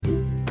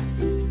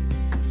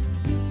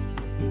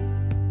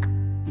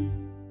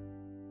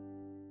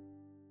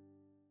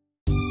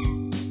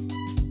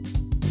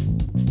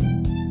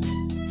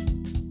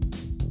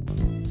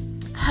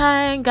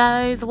Hi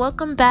guys,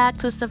 welcome back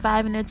to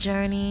Surviving the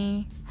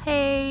Journey.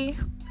 Hey,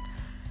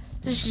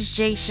 this is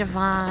Jay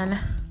Siobhan.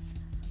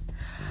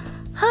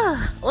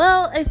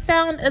 Well, I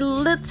sound a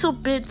little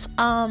bit,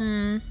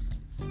 I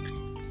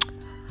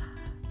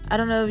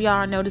don't know if y'all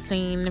are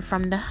noticing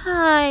from the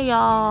hi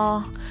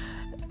y'all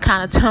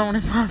kind of tone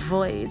in my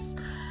voice.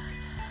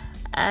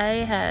 I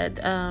had,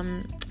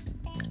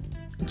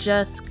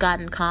 just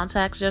gotten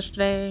contacts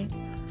yesterday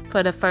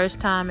for the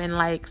first time in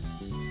like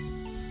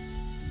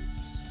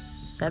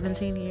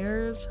 17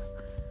 years,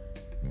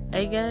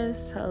 I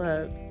guess. Hold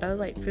up. I was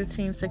like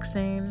 15,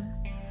 16.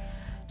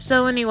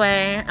 So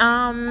anyway,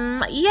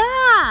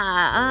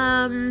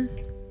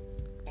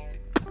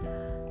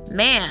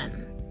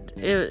 man,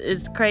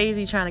 it's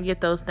crazy trying to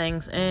get those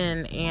things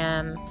in,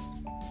 and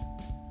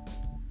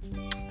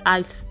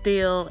I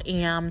still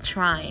am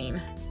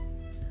trying.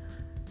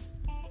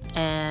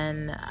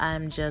 And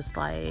I'm just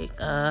like,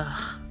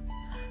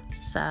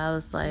 So I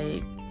was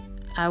like,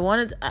 I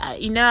was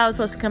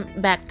supposed to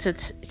come back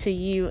to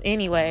you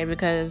anyway,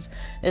 because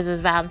this is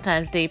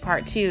Valentine's Day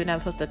Part 2, and I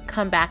was supposed to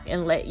come back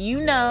and let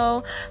you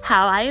know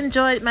how I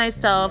enjoyed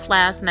myself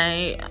last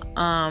night.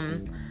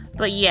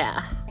 But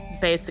yeah,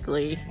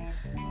 basically,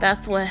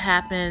 that's what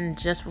happened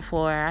just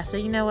before I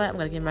said, you know what, I'm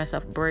going to give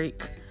myself a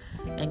break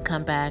and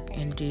come back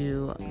and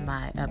do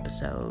my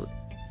episode.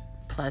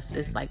 Plus,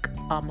 it's like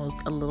almost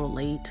a little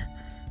late.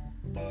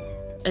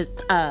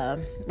 It's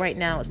right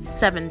now it's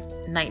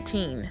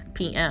 7:19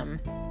 p.m.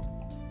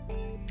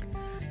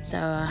 So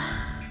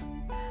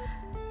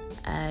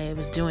I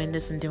was doing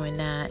this and doing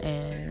that,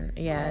 and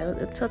yeah,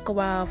 it took a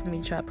while for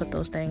me to try to put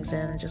those things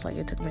in, just like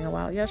it took me a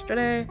while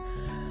yesterday.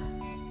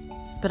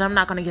 But I'm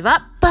not gonna give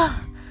up,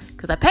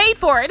 because I paid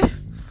for it.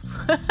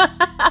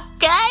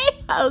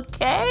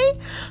 Okay,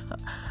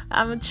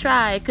 I'm gonna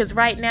try, because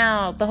right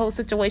now the whole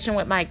situation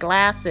with my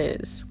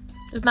glasses,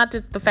 it's not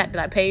just the fact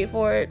that I paid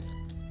for it.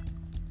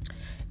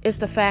 It's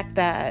the fact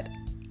that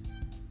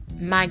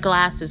my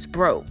glasses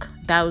broke.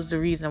 That was the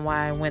reason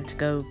why I went to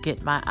go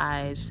get my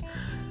eyes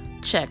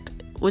checked,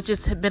 which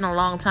has been a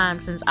long time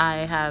since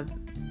I have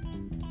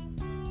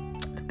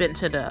been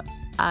to the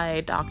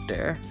eye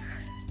doctor.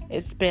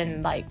 It's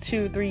been like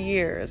 2-3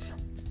 years.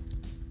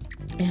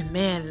 And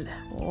man,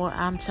 well,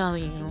 I'm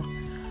telling you,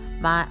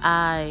 my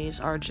eyes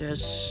are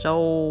just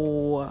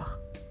so...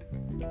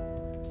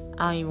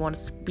 I don't even want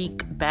to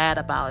speak bad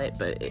about it,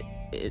 but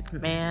it's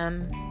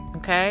man...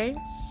 Okay,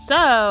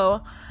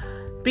 so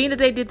being that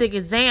they did the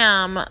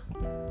exam,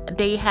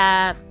 they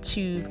have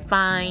to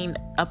find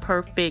a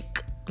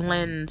perfect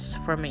lens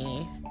for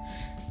me.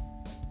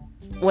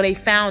 Well, they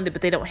found it,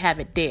 but they don't have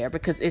it there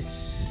because it's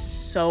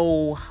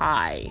so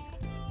high.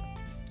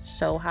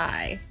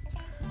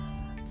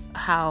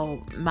 How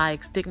my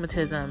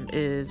astigmatism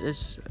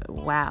is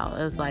wow,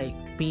 it's like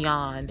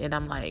beyond. And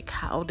I'm like,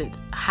 how did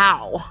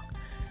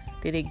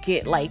it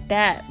get like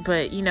that?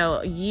 But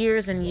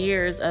years and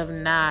years of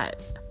not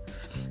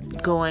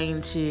going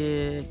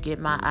to get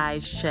my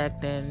eyes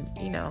checked, and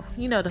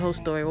the whole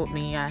story with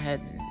me. I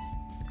had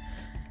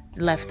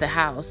left the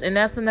house, and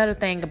that's another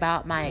thing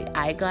about my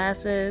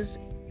eyeglasses,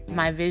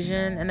 my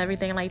vision and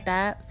everything like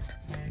that.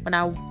 When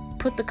I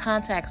put the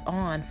contacts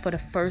on for the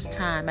first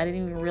time, I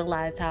didn't even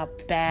realize how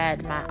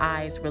bad my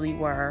eyes really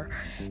were,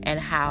 and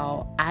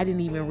how I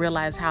didn't even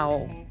realize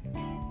how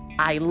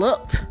I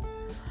looked.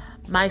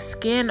 My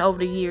skin over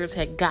the years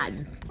had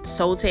gotten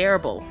so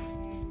terrible.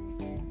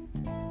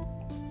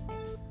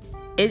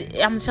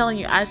 I'm telling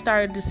you, I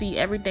started to see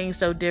everything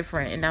so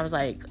different, and I was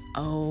like,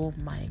 oh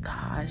my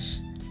gosh.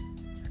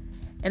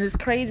 And it's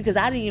crazy because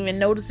I didn't even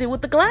notice it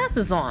with the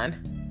glasses on.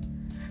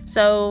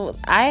 So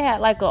I had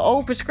like an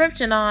old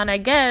prescription on, I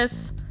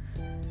guess.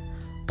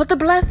 But the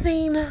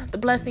blessing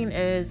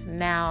is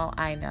now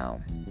I know.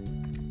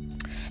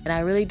 And I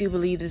really do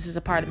believe this is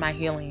a part of my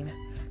healing,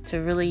 to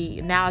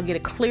really now get a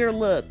clear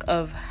look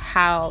of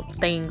how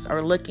things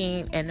are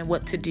looking and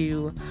what to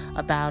do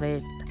about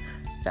it.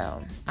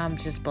 So I'm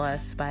just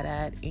blessed by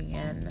that.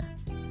 And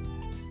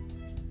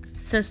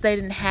since they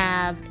didn't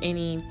have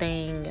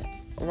anything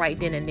right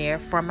then and there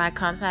for my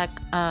for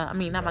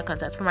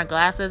my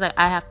glasses, I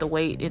have to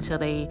wait until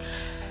they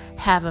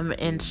have them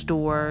in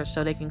store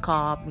so they can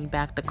call me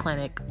back the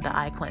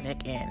eye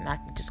clinic, and I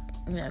can just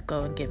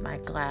go and get my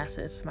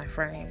glasses, my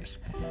frames.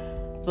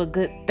 But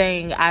good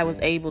thing I was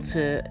able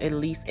to at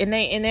least, and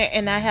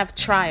I have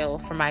trial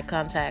for my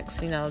contacts,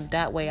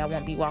 that way I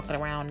won't be walking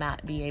around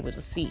not be able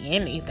to see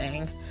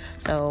anything.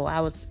 So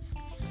I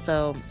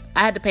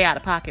had to pay out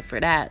of pocket for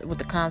that with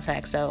the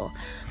contacts. So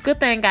good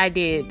thing I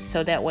did,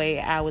 so that way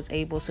I was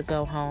able to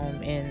go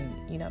home and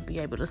be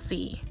able to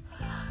see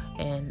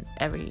and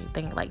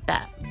everything like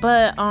that.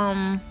 But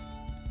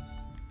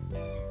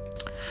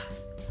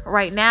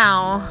right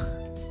now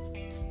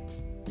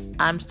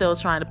I'm still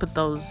trying to put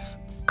those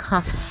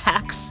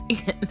contacts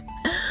in.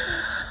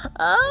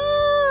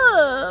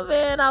 Oh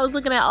man, I was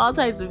looking at all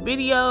types of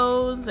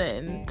videos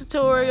and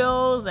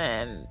tutorials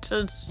and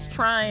just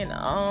trying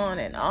on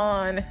and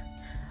on.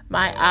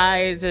 My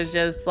eyes are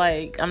just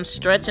like, I'm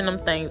stretching them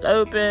things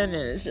open, and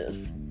it's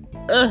just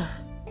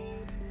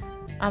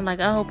I'm like,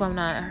 I hope I'm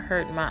not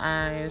hurting my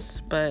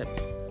eyes, but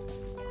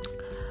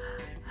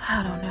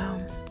I don't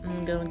know.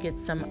 I'm gonna get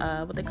some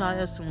what they call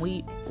it, some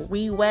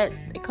wet.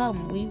 They call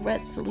them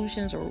wet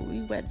solutions or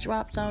wet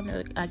drops on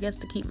there, I guess,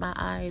 to keep my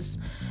eyes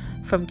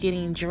from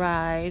getting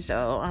dry.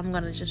 So I'm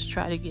gonna just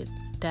try to get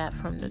that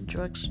from the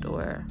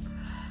drugstore.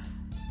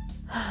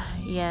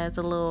 Yeah, it's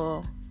a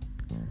little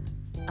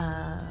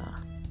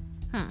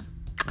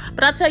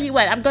but I'll tell you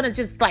what, I'm gonna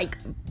just like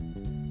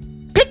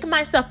pick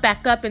myself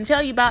back up and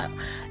tell you about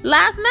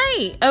last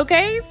night,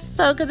 okay?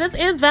 So, because this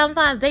is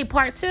Valentine's Day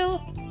part 2.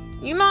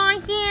 You know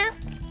I'm here.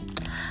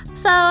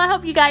 So, I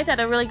hope you guys had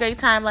a really great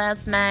time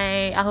last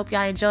night. I hope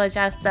y'all enjoyed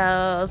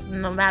yourselves,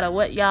 no matter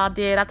what y'all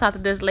did. I talked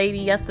to this lady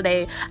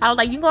yesterday. I was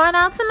like, you going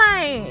out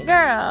tonight,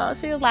 girl?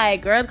 She was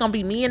like, girl, it's gonna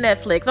be me and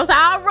Netflix. I was like,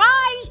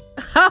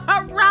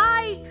 all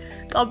right.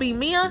 Gonna be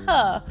me and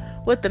her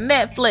with the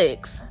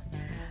Netflix.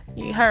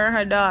 Her and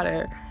her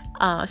daughter.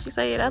 She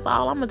said, yeah, that's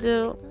all I'm gonna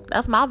do.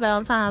 That's my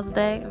Valentine's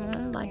Day.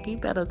 Like, you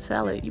better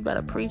tell it. You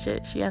better preach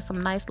it. She has some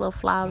nice little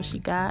flowers she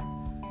got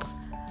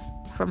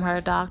from her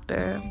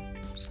doctor.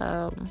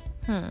 So,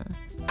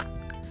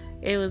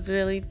 it was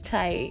really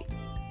tight.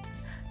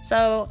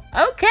 So,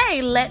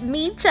 okay, let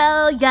me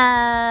tell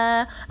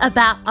ya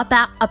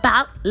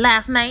about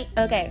last night.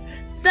 Okay,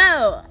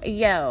 so,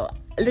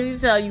 let me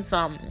tell you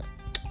something.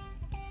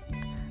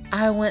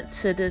 I went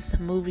to this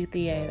movie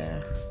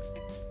theater,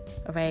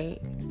 right?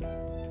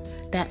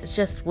 That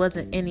just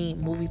wasn't any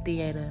movie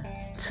theater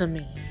to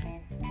me.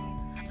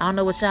 I don't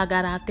know what y'all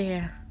got out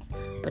there,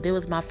 but it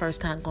was my first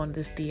time going to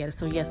this theater.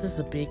 So yes, this is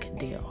a big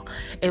deal.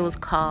 It was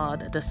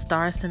called the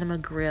Star Cinema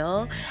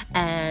Grill,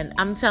 and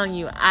I'm telling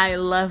you, I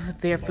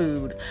love their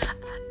food.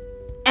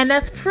 And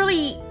that's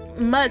pretty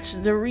much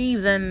the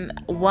reason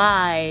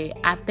why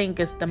I think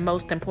it's the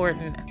most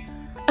important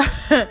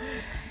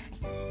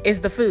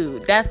is the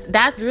food.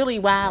 That's really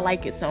why I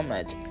like it so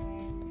much.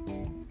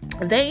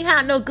 If they ain't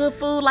had no good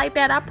food like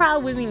that, I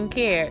probably wouldn't even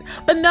care.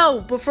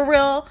 But for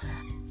real,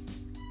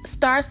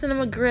 Star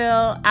Cinema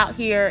Grill out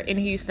here in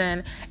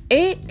Houston,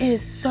 it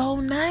is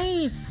so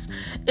nice.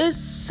 It's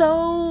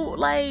so,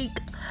 like,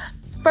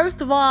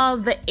 first of all,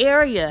 the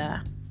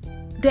area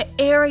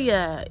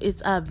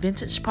is a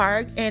vintage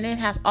park, and it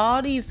has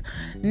all these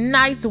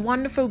nice,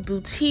 wonderful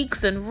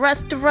boutiques and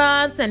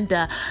restaurants and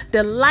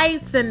the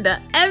lights and the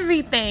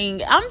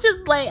everything. I'm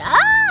just like,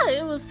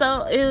 it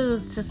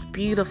was just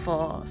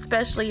beautiful,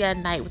 especially at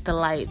night with the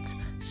lights.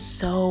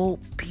 So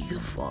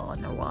beautiful,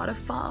 and the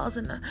waterfalls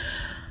and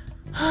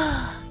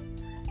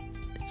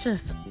it's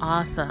just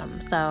awesome.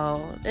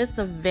 So it's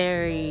a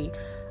very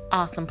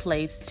awesome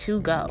place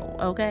to go,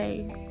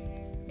 okay?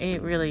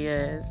 It really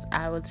is.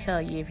 I will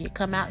tell you, if you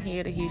come out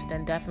here to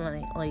Houston,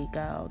 definitely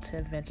go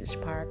to Vintage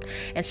Park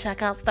and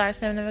check out Star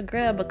Cinema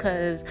Grill,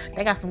 because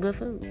they got some good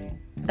food.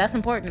 That's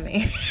important to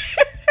me.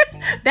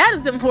 That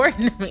is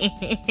important to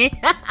me.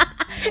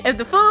 If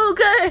the food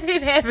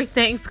good,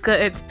 everything's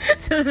good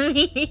to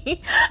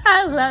me.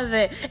 I love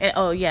it. And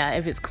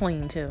if it's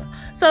clean too.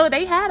 So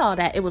they had all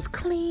that. It was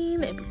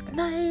clean. It was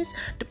nice.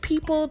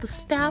 The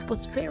staff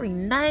was very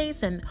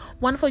nice and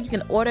wonderful. You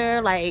can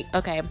order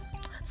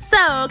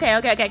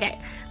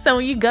So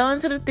when you go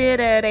into the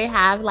theater, they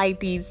have like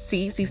these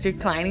seats, these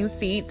reclining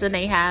seats, and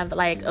they have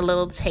like a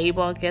little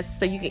table, I guess,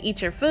 so you can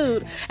eat your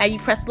food. And you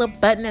press a little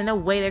button, and the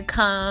waiter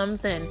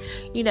comes and,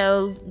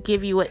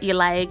 give you what you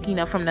like,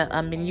 from the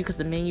menu, because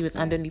the menu is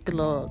underneath the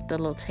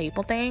little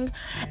table thing.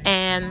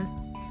 And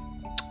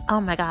oh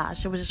my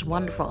gosh, it was just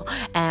wonderful.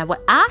 And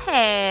what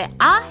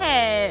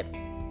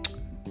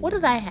what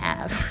did I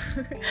have?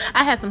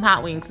 I had some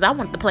hot wings because I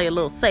wanted to play a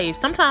little safe.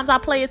 Sometimes I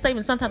play it safe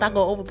and sometimes I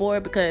go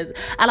overboard because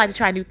I like to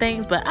try new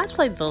things, but I just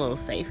played it a little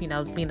safe,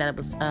 being that it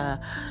was,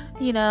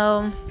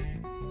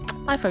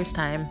 my first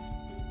time.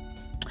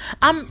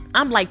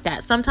 I'm like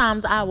that.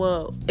 Sometimes I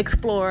will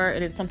explore,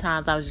 and then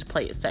sometimes I'll just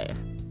play it safe.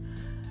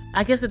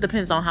 I guess it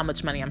depends on how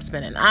much money I'm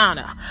spending. I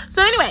don't know.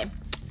 So anyway,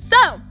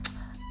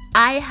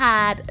 I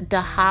had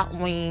the hot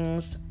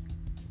wings,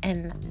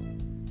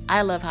 and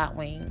I love hot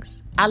wings.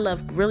 I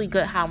love really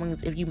good hot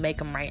wings if you make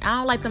them right. I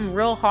don't like them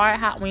real hard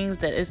hot wings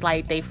that it's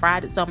like they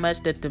fried it so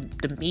much that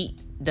the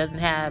meat doesn't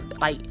have,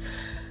 like,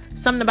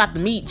 something about the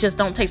meat just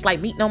don't taste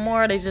like meat no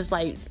more. They just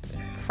like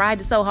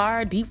fried it so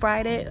hard, deep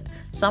fried it.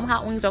 Some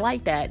hot wings are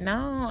like that.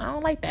 No, I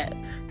don't like that.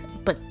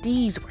 But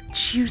these were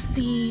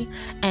juicy,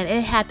 and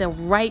it had the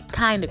right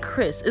kind of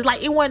crisp. It's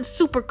like it wasn't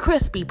super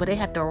crispy, but it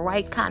had the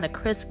right kind of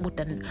crisp with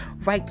the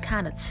right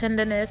kind of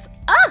tenderness.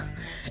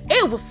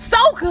 It was so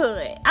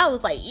good. I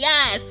was like,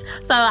 yes.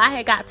 So I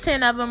had got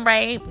 10 of them,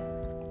 right?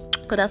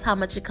 Because that's how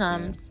much it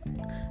comes.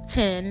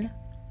 10.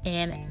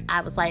 And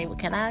I was like, well,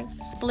 can I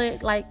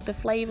split like the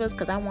flavors?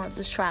 Because I wanted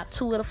to try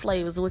 2 of the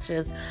flavors, which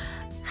is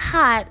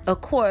hot,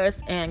 of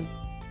course, and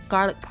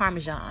garlic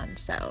parmesan.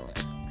 So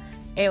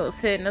it was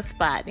hitting the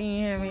spot. You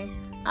hear me?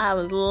 I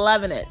was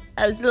loving it.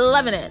 I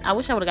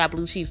wish I would have got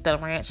blue cheese instead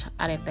of ranch.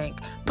 I didn't think.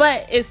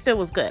 But it still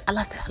was good. I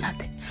loved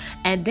it.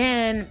 And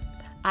then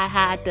I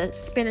had the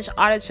spinach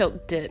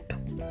artichoke dip.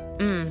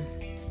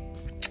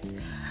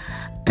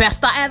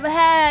 best I ever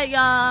had,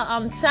 y'all.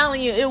 I'm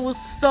telling you, it was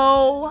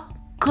so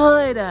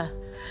good. I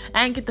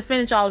didn't get to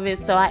finish all of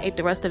it, so I ate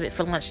the rest of it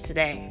for lunch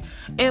today.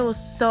 It was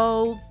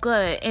so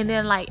good. And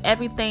then like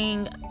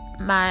everything,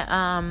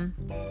 my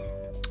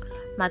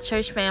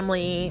church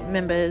family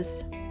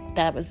members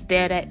that was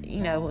there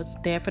was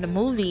there for the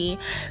movie,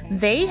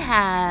 they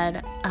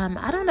had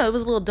I don't know, it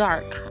was a little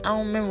dark. I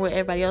don't remember what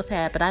everybody else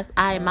had, but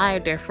I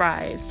admired their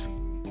fries.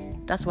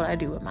 That's what I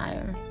do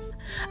admire.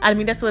 I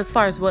mean, that's as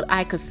far as what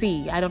I could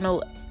see. I don't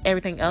know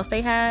everything else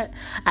they had.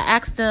 I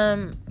asked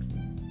them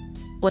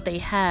what they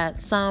had.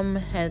 Some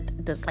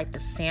had just like the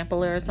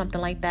sampler or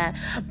something like that,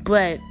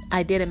 but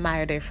I did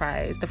admire their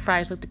fries. The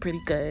fries looked pretty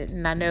good,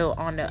 and I know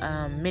on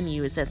the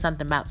menu it said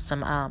something about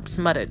some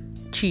other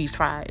cheese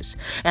fries,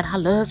 and I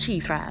love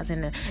cheese fries,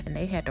 and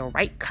they had the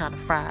right kind of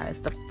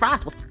fries. The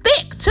fries were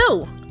thick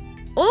too.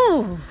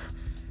 Ooh.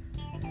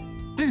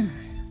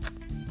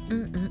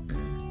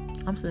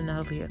 I'm sitting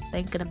over here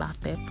thinking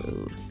about that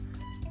food.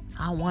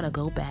 I want to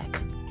go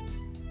back.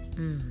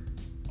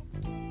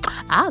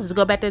 I'll just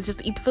go back there just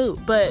to eat the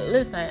food. But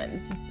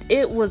listen,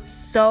 it was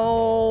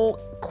so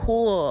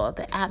cool.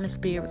 The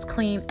atmosphere was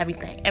clean.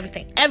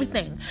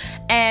 Everything.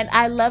 And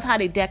I love how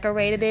they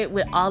decorated it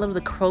with all of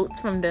the quotes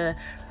from the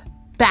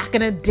back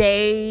in the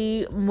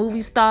day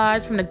movie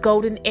stars from the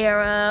golden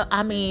era.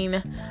 I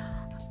mean,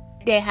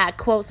 they had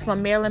quotes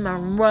from Marilyn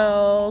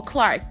Monroe,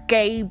 Clark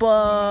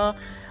Gable,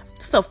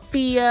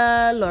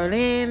 Sophia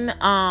Loren.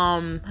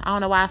 I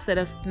don't know why I said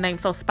his name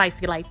so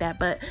spicy like that,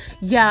 but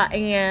yeah.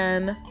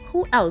 And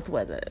who else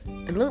was it?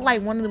 It looked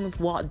like one of them was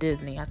Walt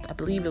Disney. I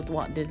believe it was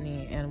Walt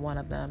Disney in one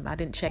of them. I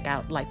didn't check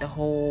out like the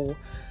whole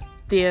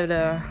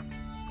theater.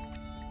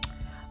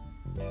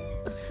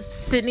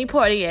 Sidney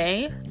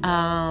Poitier,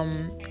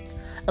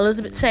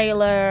 Elizabeth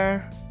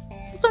Taylor.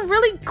 Some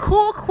really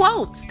cool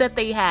quotes that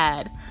they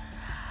had.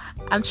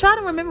 I'm trying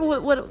to remember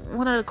what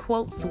one of the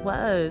quotes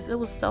was. It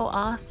was so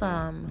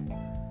awesome.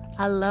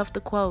 I love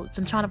the quotes.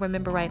 I'm trying to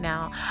remember right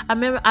now.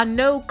 I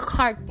know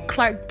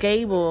Clark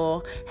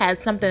Gable had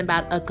something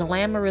about a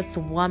glamorous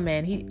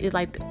woman.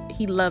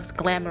 He loves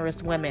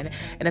glamorous women.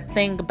 And the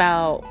thing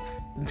about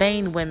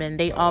vain women,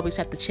 they always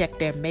have to check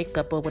their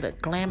makeup, but with a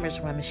glamorous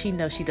woman, she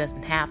knows she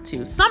doesn't have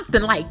to.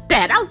 Something like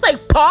that. I was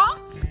like,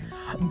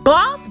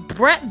 boss,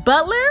 Brett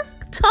Butler,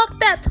 talk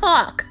that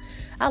talk.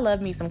 I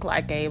love me some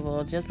Clark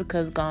Gable just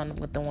because Gone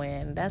with the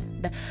Wind.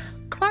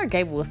 Clark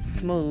Gable was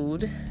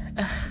smooth.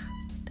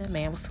 That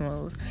man was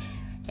smooth.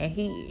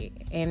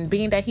 And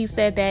being that he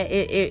said that,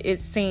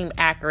 it seemed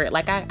accurate.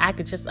 Like I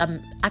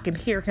can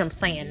hear him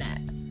saying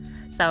that.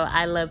 So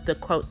I love the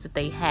quotes that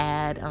they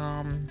had.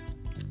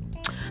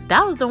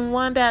 That was the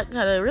one that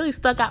really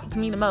stuck out to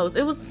me the most.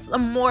 It was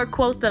some more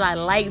quotes that I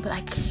liked, but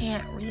I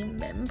can't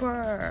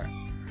remember.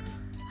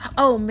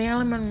 Oh,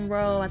 Marilyn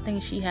Monroe, I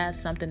think she had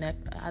something that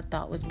I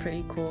thought was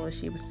pretty cool.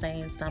 She was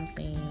saying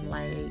something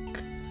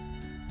like,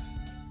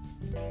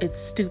 it's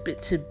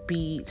stupid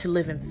to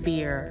live in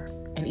fear,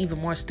 and even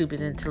more stupid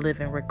than to live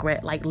in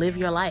regret. Like, live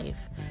your life,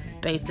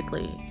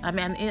 basically. I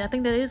mean, I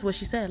think that is what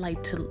she said.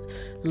 Like, to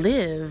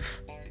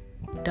live,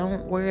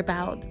 don't worry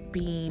about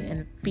being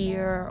in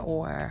fear,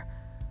 or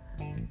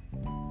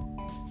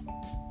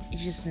you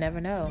just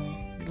never know.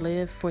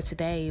 Live for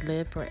today,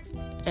 live for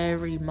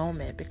every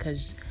moment,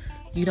 because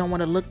you don't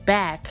want to look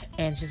back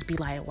and just be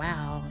like,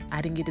 wow,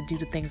 I didn't get to do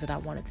the things that I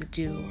wanted to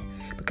do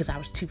because I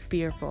was too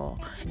fearful.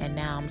 And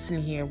now I'm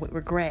sitting here with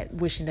regret,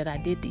 wishing that I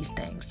did these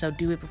things. So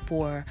do it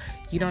before.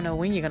 You don't know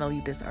when you're going to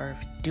leave this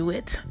earth. Do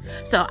it.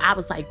 So I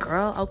was like,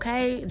 girl,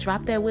 okay,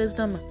 drop that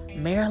wisdom,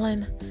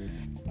 Marilyn.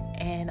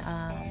 And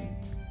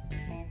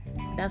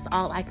that's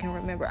all I can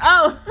remember.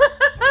 Oh,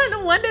 the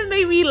one that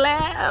made me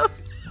laugh.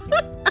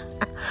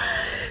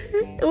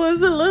 It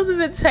was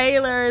Elizabeth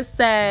Taylor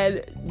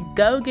said,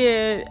 go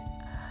get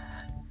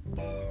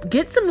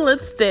some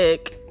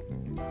lipstick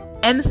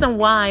and some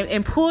wine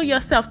and pull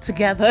yourself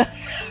together.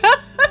 I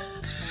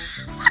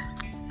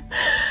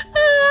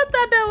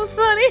thought that was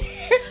funny.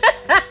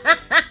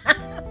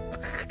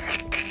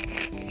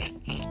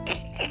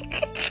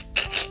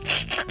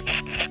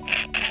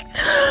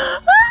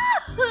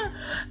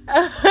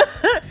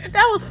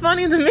 That was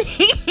funny to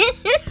me.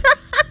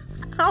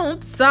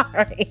 I'm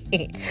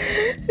sorry.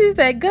 She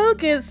said, go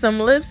get some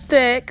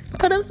lipstick,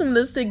 put on some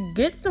lipstick,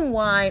 get some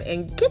wine,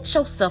 and get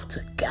yourself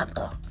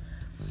together.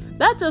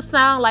 That just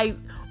sounds like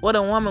what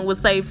a woman would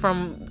say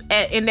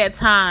in that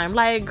time.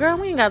 Like, girl,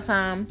 we ain't got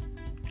time.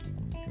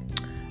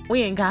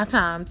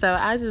 So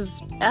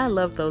I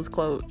love those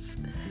quotes.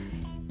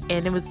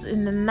 And it was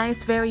in a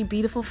nice, very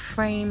beautiful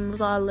frame. It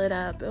was all lit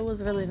up. It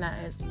was really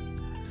nice.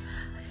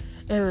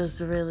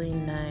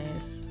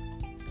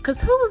 Because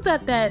who was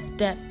that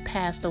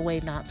passed away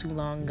not too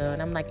long ago?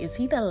 And I'm like, is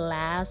he the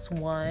last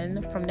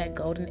one from that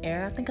golden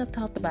era? I think I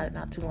talked about it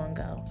not too long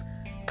ago.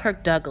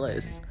 Kirk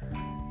Douglas.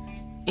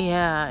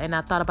 Yeah, and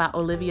I thought about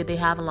Olivia de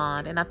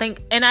Havilland.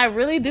 And I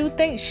really do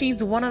think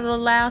she's one of the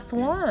last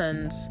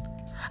ones.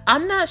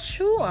 I'm not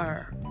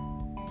sure.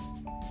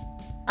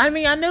 I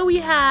mean, I know we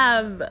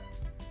have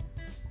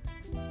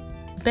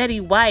Betty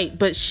White,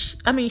 but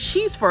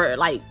she's for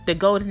like the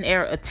golden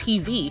era of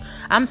TV.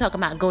 I'm talking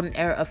about golden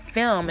era of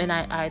film, and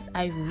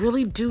I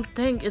really do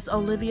think it's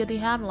Olivia de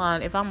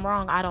Havilland. If I'm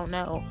wrong, I don't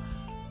know.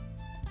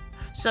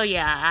 So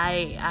yeah,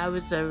 I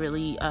was a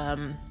really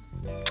I'm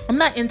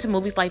not into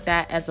movies like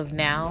that as of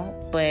now,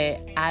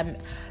 but I'm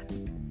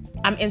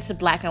into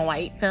black and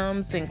white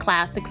films and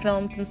classic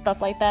films and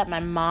stuff like that. My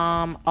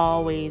mom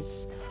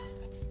always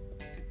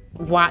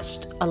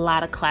watched a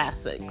lot of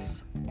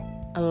classics.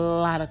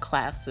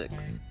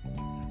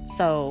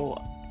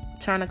 So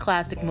Turner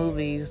Classic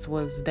Movies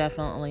was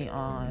definitely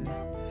on.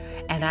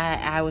 And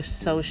I was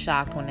so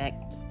shocked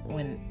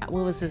when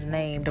what was his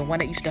name? The one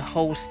that used to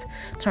host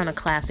Turner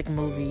Classic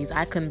Movies.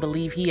 I couldn't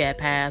believe he had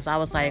passed. I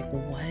was like,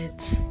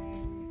 what?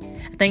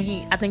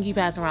 I think he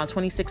passed around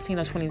 2016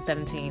 or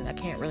 2017. I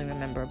can't really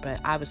remember, but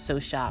I was so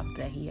shocked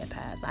that he had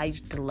passed. I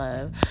used to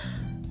love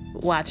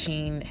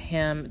watching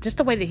him, just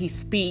the way that he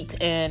speaks,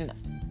 and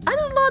I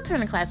just love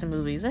Turner Classic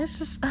Movies. It's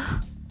just,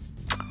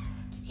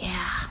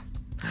 yeah.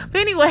 But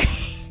anyway,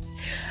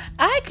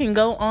 I can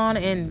go on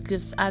and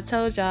just, I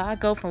told y'all, I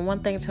go from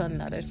one thing to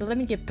another. So let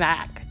me get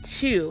back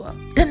to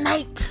the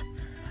night.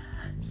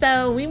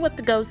 So we went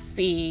to go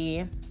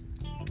see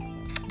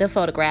The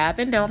Photograph,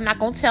 and no, I'm not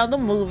gonna tell the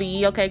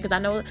movie, okay, because I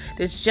know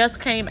this just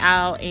came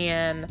out,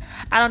 and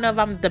I don't know if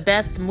I'm the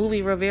best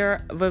movie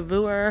reviewer,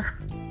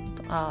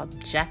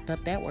 jacked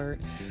up that word,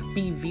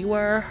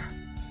 reviewer,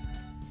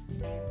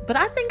 but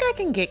I think I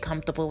can get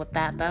comfortable with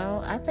that,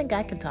 though. I think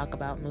I can talk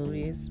about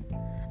movies.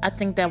 I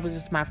think that was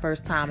just my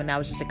first time, and I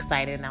was just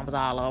excited, and I was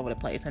all over the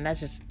place, and that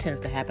just tends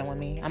to happen with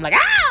me. I'm like,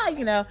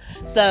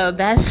 so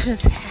that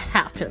just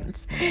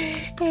happens.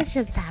 It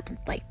just happens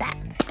like that.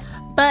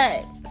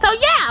 But, so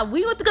yeah,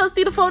 we went to go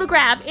see The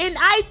Photograph, and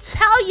I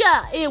tell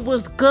ya, it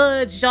was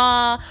good,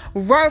 y'all.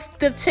 Worth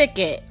the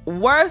ticket.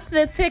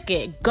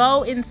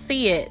 Go and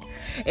see it.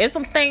 There's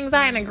some things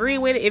I didn't agree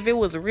with if it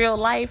was real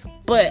life,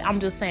 but I'm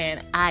just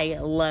saying, I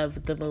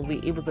loved the movie.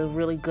 It was a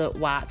really good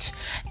watch,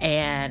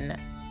 and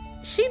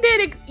she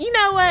did it. You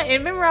know what?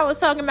 And remember I was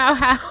talking about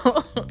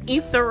how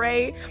Issa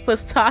Rae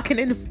was talking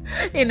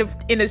in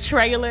the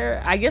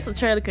trailer. I guess a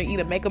trailer could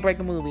either make or break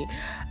a movie.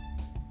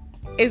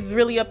 It's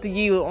really up to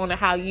you on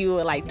how you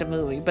would like the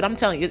movie. But I'm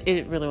telling you,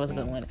 it really was a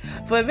good one.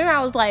 But remember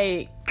I was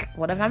like,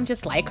 what if I'm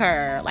just like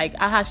her? Like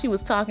how she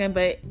was talking.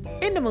 But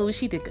in the movie,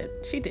 she did good.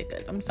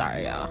 I'm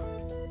sorry, y'all.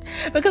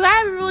 Because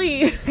I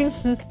really,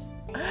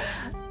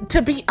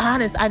 to be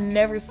honest, I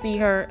never seen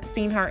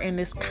her in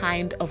this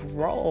kind of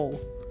role.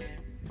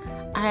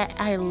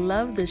 I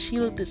love this. She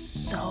looked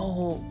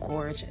so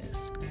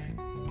gorgeous.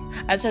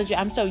 I told you,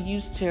 I'm so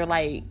used to,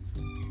 like,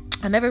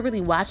 I never really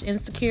watched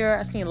Insecure.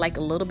 I've seen like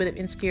a little bit of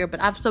Insecure, but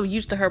I'm so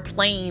used to her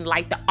playing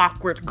like the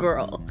awkward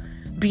girl,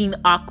 being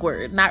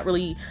awkward. Not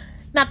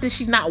that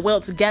she's not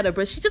well together,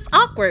 but she's just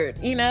awkward,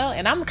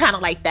 and I'm kind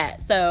of like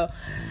that. So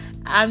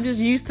I'm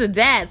just used to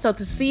that. So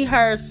to see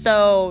her,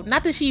 so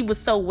not that she was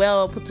so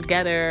well put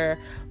together.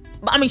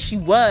 I mean, she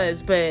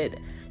was, but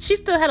she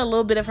still had a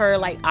little bit of her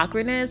like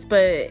awkwardness,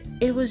 but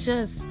it was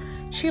just,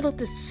 she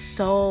looked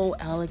so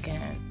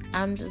elegant.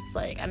 I'm just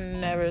like, I've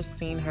never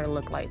seen her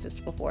look like this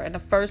before. And the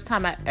first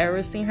time I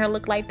ever seen her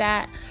look like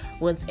that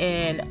was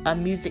in a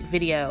music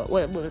video.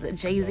 What was it?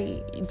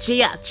 Jay-Z?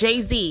 Yeah,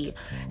 Jay-Z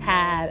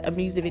had a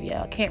music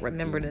video. I can't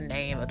remember the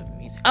name of the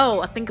music.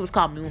 Oh, I think it was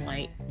called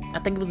Moonlight. I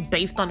think it was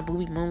based on the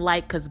movie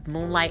Moonlight, because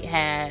Moonlight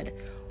had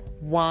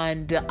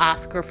won the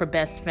Oscar for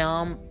Best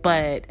Film,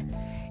 but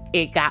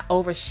it got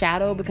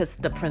overshadowed because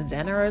the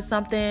presenter or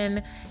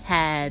something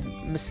had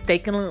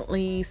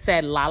mistakenly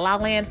said La La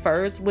Land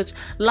first, which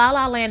La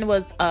La Land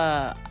was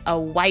a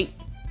white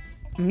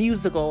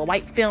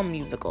film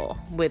musical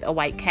with a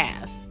white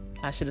cast.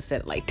 I should have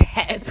said it like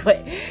that,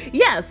 but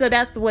yeah, so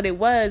that's what it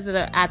was. And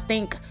I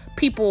think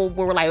people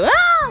were like,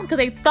 because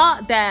they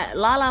thought that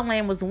La La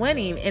Land was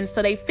winning, and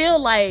so they feel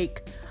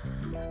like,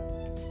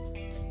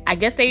 I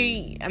guess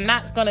I'm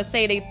not gonna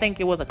say they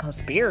think it was a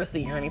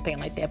conspiracy or anything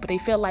like that, but they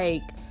feel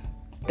like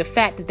the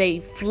fact that they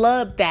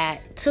flubbed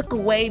that took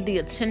away the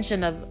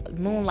attention of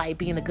Moonlight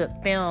being a good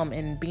film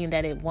and being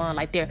that it won,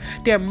 like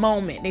their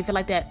moment. They feel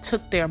like that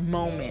took their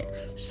moment.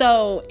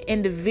 So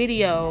in the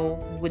video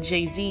with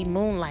Jay-Z,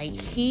 Moonlight,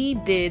 he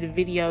did a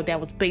video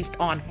that was based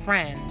on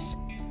Friends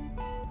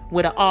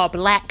with an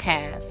all-black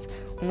cast,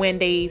 when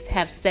they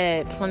have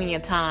said plenty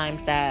of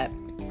times that,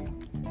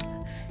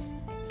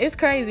 it's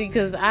crazy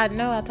because I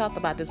know I talked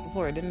about this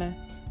before, didn't I?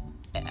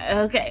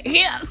 Okay,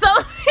 yeah, so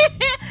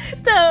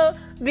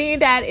being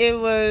that it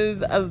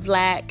was a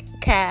black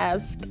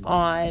cast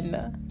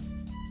on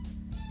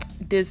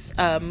this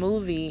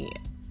movie,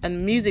 a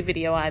music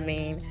video, I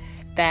mean,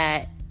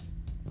 that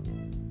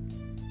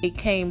it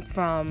came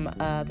from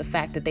the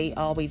fact that they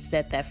always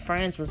said that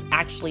Friends was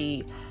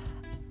actually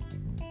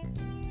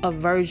a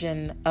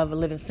version of A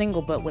Living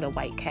Single, but with a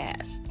white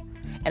cast.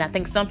 And I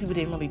think some people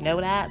didn't really know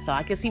that, so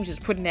I guess he was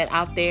just putting that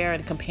out there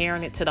and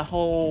comparing it to the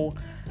whole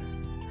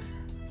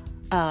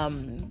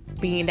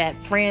being that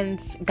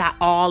Friends got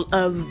all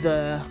of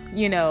the,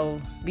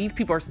 these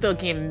people are still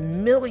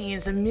getting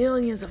millions and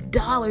millions of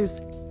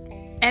dollars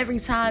every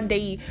time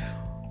they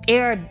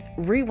aired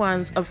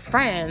reruns of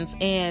Friends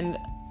and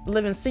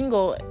Living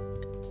Single,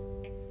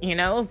 you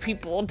know,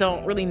 people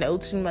don't really know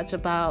too much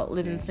about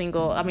Living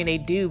Single. I mean, they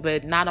do,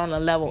 but not on the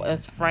level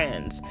as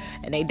Friends.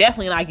 And they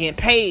definitely not getting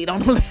paid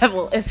on the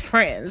level as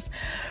Friends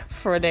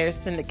for their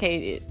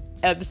syndicated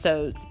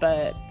episodes.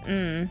 But,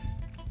 yeah,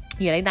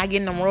 they not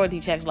getting them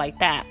royalty checks like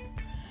that.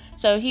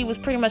 So he was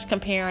pretty much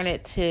comparing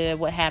it to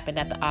what happened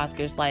at the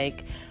Oscars.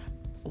 Like,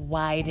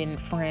 why didn't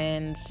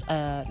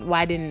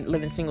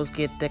Living Singles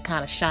get the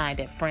kind of shine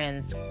that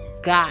Friends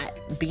got,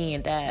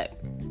 being that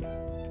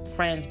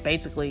Friends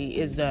basically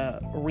is a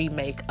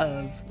remake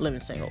of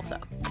Living Single.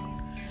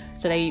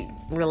 So they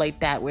relate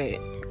that with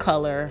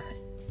color,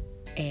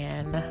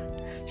 and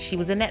she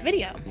was in that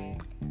video.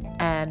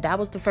 And that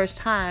was the first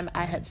time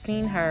I had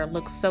seen her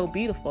look so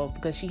beautiful,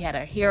 because she had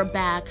her hair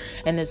back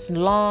and this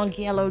long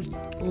yellow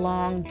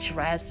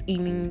dress,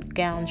 evening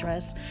gown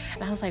dress.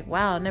 And I was like,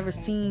 wow, I've never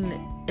seen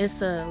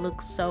Issa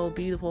look so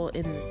beautiful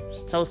and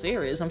so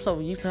serious. I'm so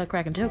used to her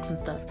cracking jokes and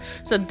stuff.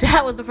 So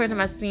that was the first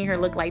time I seen her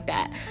look like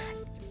that.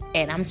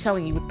 And I'm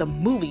telling you, with the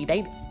movie,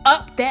 they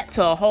upped that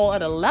to a whole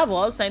other level.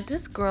 I was like,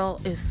 this girl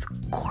is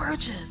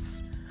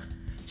gorgeous.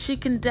 She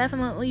can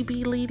definitely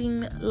be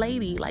leading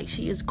lady. Like,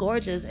 she is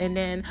gorgeous. And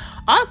then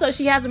also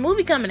she has a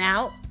movie coming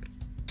out,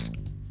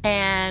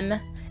 and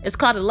it's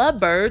called The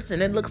Lovebirds,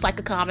 and it looks like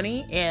a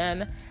comedy,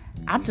 and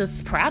I'm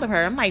just proud of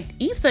her. I'm like,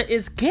 Issa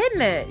is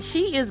getting it.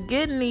 She is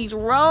getting these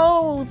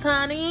roles,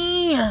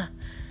 honey.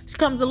 She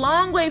comes a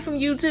long way from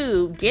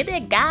YouTube. Get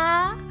it,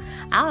 guy.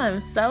 I am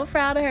so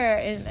proud of her.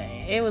 And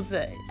it was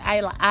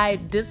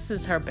this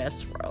is her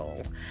best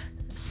role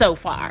so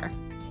far.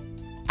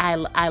 I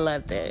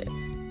loved it.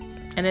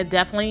 And it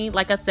definitely,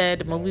 like I said,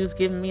 the movie was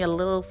giving me a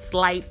little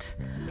slight,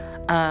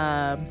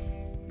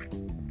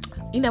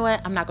 you know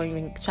what? I'm not going to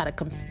even try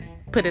to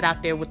put it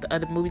out there with the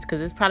other movies,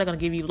 because it's probably going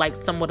to give you like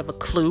somewhat of a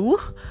clue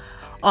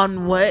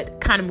on what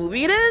kind of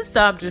movie it is.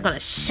 So I'm just going to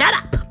shut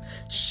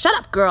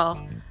up,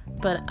 girl.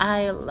 But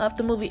I love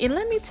the movie. And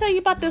let me tell you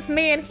about this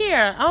man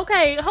here.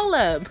 Okay, hold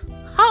up.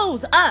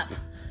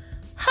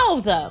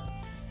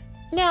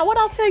 Now, what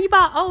I'll tell you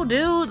about old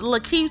dude,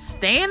 Lakeith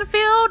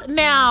Stanfield.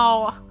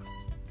 Now,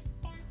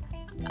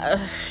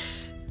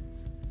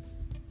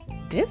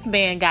 this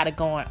man got it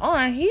going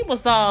on. He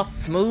was all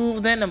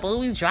smooth in the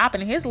movie,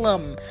 dropping his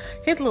little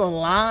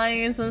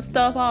lines and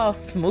stuff, all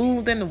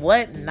smooth and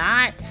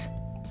whatnot.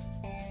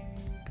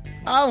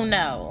 Oh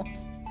no.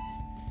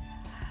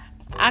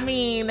 I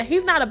mean,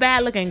 he's not a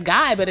bad looking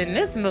guy, but in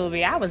this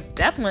movie, I was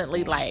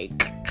definitely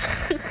like,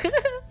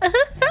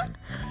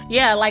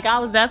 yeah, like I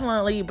was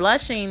definitely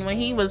blushing when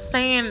he was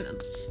saying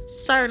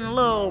certain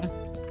little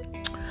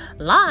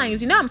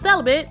lines. You know, I'm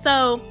celibate,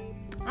 so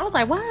I was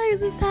like, why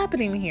is this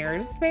happening here?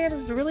 This man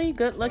is really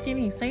good looking.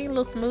 He's saying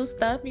little smooth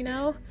stuff, you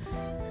know.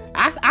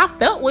 I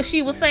felt what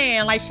she was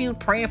saying, like she was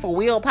praying for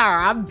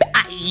willpower.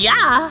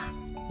 Yeah.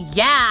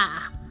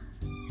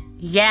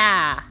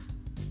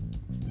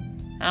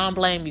 I don't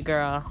blame you,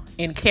 girl.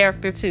 In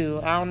character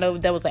too. I don't know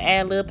if that was an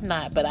ad lib or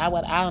not, but I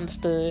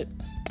understood.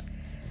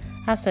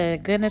 I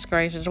said, goodness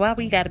gracious, why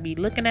we got to be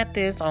looking at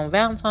this on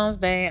Valentine's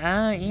Day?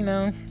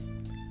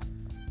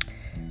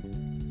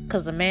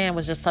 Because the man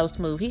was just so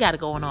smooth. He got it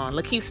going on.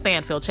 Lakeith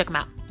Stanfield, check him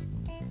out.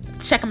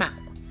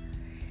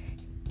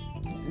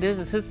 This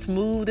is his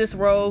smoothest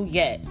role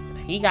yet.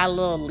 He got a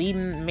little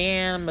leading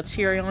man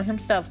material on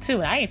himself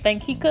too. I didn't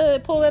think he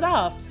could pull it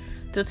off.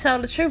 To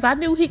tell the truth, I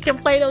knew he can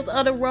play those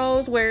other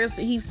roles where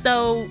he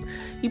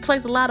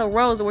plays a lot of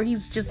roles where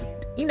he's just,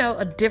 you know,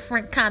 a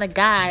different kind of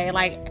guy.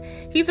 Like,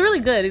 he's really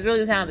good. He's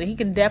really talented. He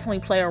can definitely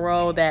play a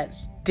role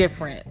that's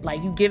different.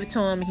 Like, you give it to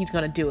him, he's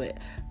gonna do it.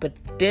 But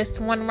this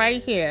one right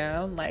here,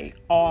 I'm like,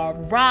 all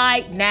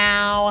right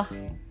now.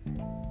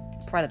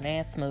 Brother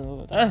man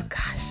smooth. Oh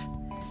gosh,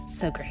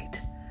 so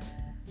great.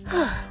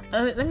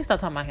 Let me stop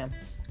talking about him.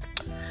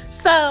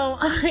 So,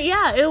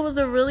 yeah, it was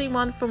a really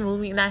wonderful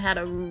movie, and I had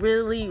a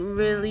really,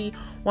 really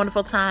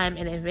wonderful time.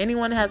 And if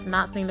anyone has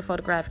not seen The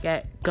Photograph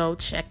yet, go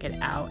check it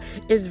out.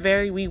 It's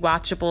very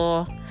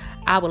rewatchable.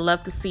 I would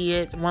love to see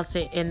it once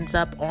it ends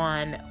up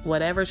on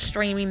whatever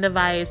streaming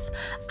device.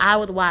 I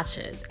would watch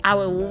it. I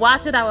would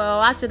watch it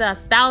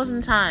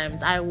 1,000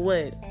 times. I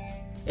would.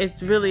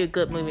 It's really a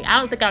good movie. I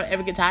don't think I would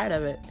ever get tired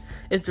of it.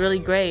 It's really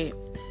great.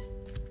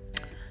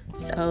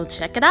 So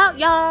check it out,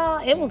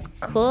 y'all. It was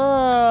cool.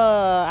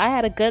 I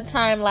had a good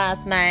time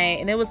last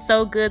night, and it was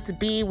so good to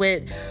be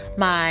with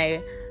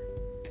my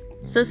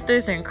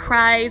sisters in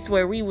Christ,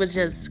 where we was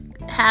just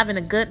having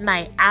a good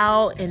night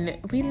out, and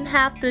we didn't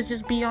have to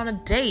just be on a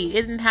date.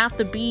 It didn't have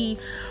to be,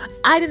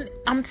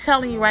 I'm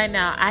telling you right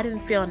now, I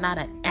didn't feel not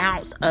an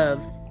ounce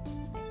of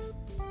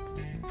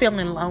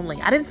feeling lonely.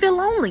 I didn't feel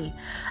lonely.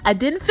 I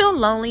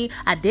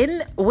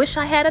didn't wish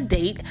I had a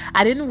date.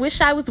 I didn't wish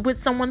I was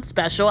with someone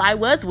special. I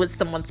was with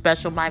someone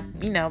special, my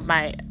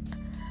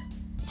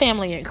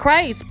family in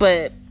Christ,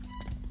 but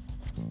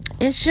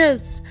it's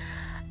just,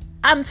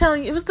 I'm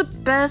telling you, it was the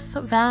best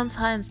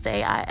Valentine's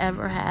Day I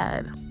ever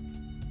had.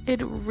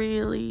 It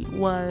really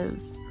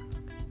was.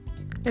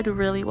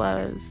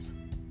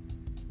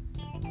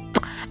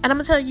 And I'm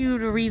going to tell you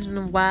the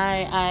reason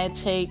why I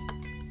take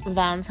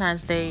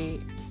Valentine's Day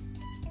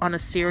on a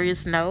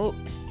serious note.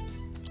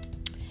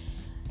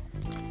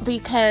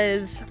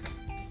 Because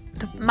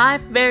my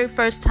very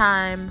first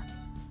time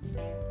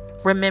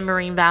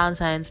remembering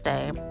Valentine's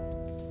Day,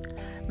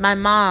 my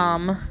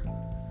mom,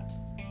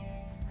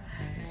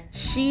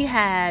 she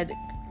had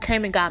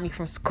came and got me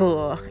from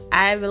school.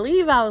 I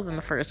believe I was in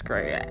the first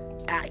grade.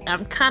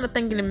 I'm kind of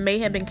thinking it may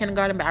have been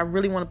kindergarten, but I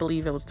really want to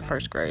believe it was the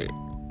first grade.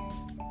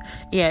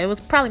 Yeah, it was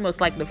probably most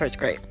likely the first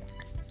grade.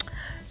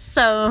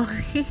 So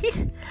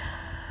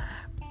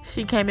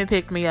she came and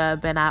picked me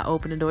up, and I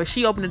opened the door.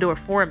 She opened the door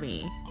for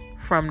me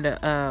from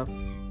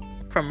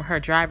her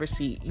driver's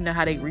seat. You know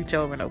how they reach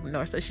over and open the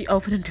door. So she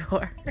opened the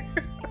door.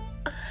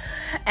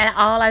 And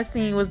all I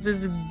seen was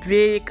this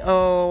big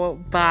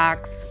old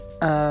box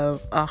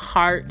of a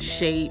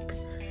heart-shaped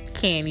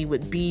candy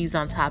with bees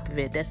on top of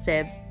it that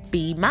said,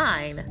 "Be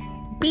mine.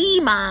 Be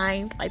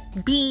mine." Like,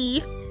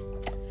 be.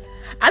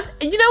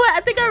 You know what?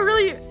 I think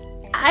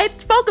I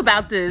spoke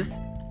about this.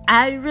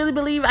 I really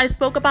believe I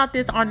spoke about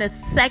this on the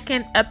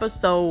second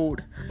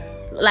episode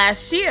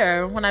last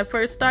year when I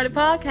first started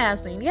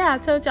podcasting. Yeah, I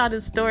told y'all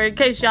this story in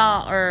case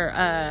y'all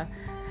are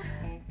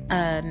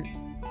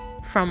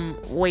from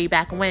way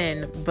back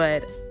when.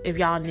 But if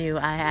y'all knew,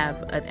 I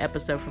have an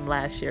episode from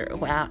last year.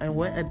 Wow, and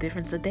what a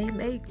difference a day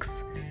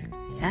makes.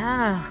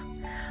 Yeah.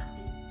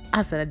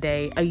 I said a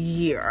day, a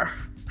year.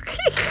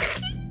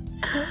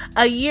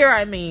 A year,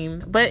 I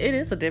mean. But it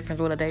is a difference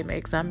what a day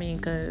makes. I mean,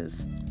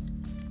 because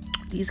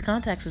these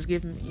contacts just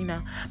give me,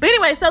 But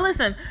anyway, so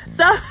listen.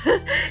 So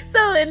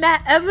in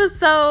that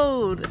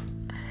episode,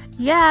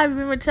 yeah, I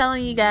remember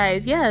telling you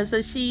guys,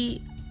 so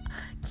she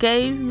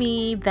gave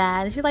me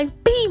that. And she was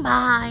like, "Be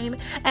mine."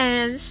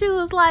 And she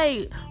was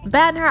like,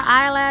 batting her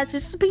eyelashes,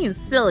 just being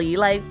silly.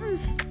 Like,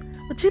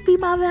 "Would you be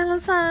my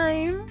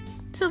Valentine?"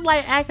 She was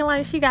like acting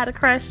like she got a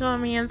crush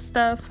on me and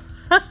stuff.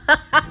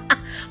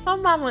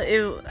 I'm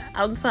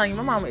telling you,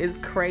 my mama is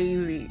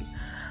crazy.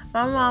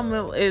 My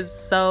mama is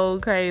so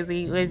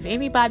crazy. If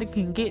anybody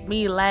can get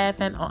me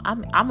laughing,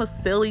 I'm a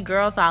silly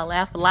girl, so I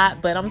laugh a lot.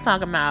 But I'm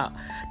talking about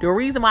the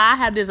reason why I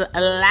have this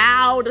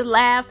loud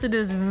laugh to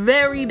this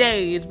very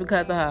day is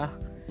because of her.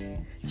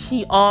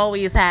 She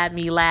always had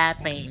me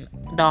laughing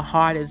the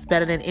hardest,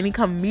 better than any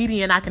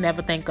comedian I can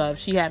ever think of.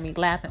 She had me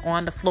laughing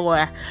on the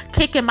floor,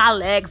 kicking my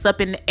legs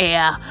up in the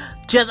air,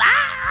 just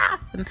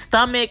and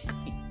stomach,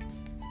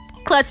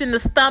 clutching the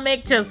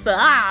stomach, just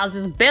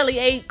belly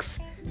aches.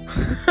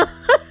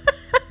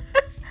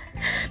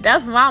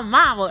 That's my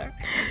mama.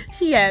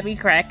 She had me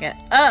cracking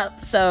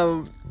up.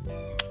 So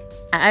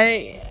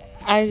I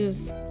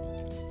just,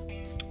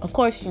 of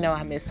course,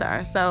 I miss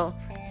her. So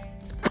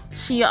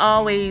she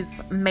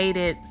always made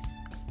it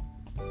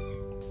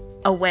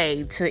a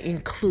way to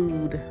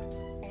include,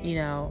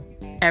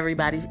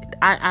 everybody.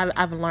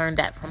 I've learned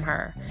that from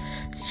her.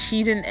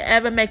 She didn't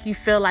ever make you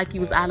feel like you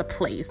was out of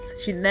place.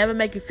 She never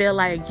make you feel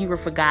like you were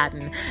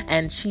forgotten.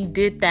 And she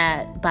did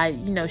that by,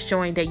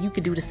 showing that you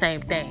could do the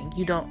same thing.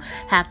 You don't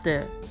have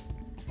to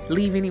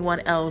leave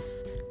anyone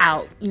else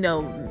out.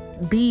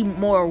 Be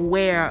more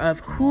aware of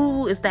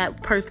who is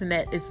that person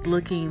that is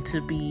looking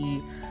to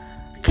be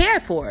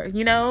cared for.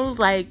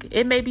 Like,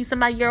 it may be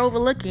somebody you're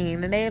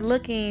overlooking, and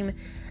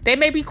they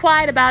may be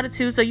quiet about it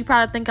too. So you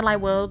probably thinking like,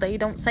 well, they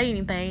don't say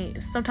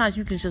anything. Sometimes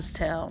you can just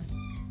tell.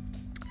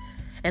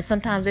 And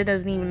sometimes it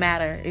doesn't even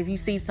matter. If you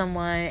see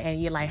someone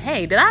and you're like,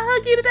 "Hey, did I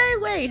hug you today?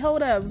 Wait,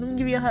 hold up. Let me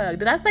give you a hug.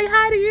 Did I say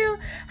hi to you?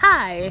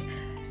 Hi."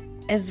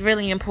 It's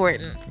really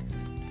important.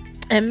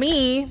 And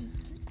me,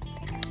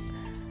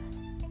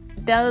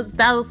 that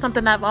was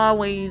something I've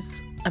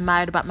always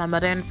admired about my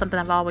mother, and something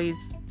I've always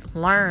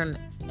learned.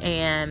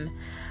 And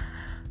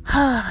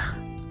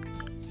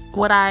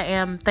what I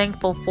am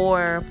thankful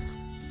for,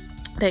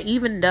 that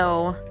even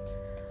though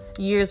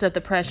years of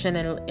depression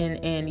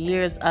and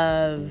years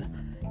of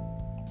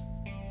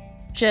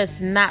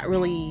just not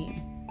really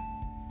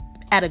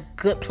at a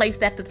good place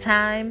at the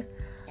time,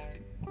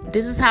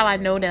 this is how I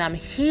know that I'm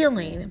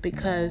healing,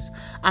 because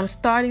I'm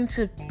starting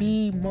to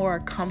be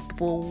more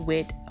comfortable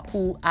with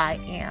who I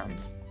am.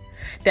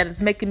 That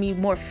is making me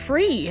more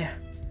free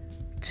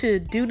to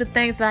do the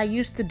things that I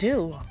used to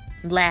do.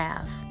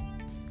 Laugh,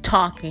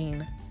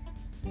 talking,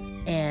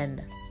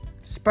 and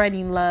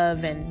spreading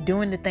love, and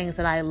doing the things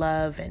that I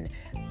love, and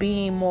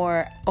being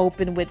more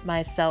open with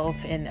myself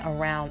and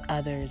around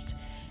others.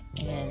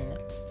 And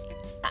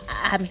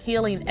I'm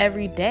healing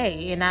every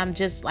day, and I'm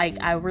just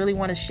like, I really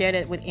want to share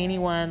that with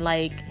anyone.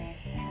 Like,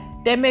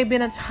 there may have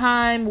been a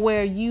time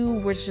where you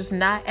were just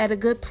not at a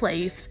good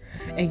place,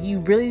 and you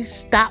really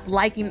stopped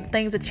liking the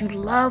things that you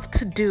love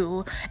to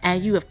do,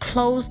 and you have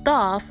closed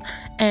off,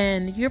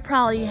 and you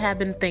probably have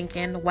been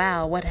thinking,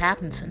 "Wow, what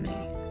happened to me?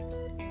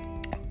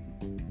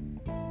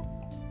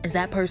 Is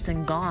that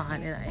person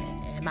gone?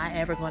 Am I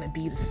ever going to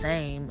be the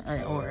same?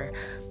 Or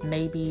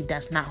maybe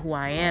that's not who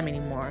I am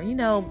anymore."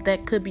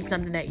 That could be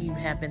something that you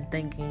have been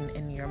thinking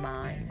in your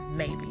mind,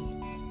 maybe.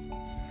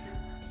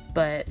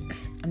 But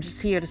I'm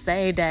just here to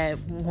say that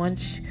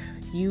once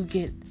you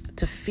get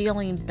to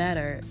feeling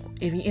better,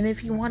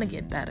 if you want to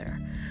get better,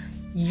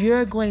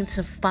 you're going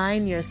to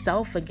find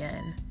yourself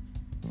again,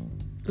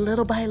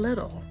 little by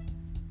little.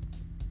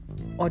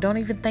 Or don't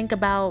even think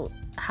about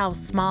how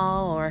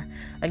small, or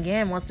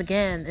once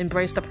again,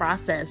 embrace the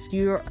process.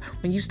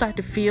 When you start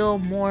to feel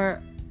more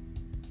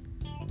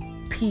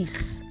at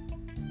peace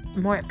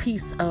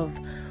of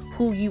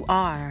who you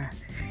are,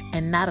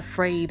 and not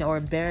afraid or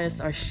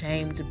embarrassed or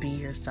ashamed to be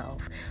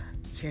yourself,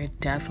 you're in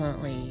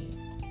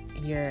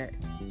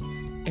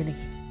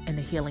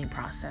the healing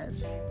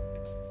process.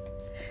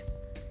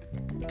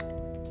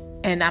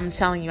 And I'm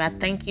telling you, I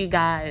thank you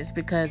guys,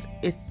 because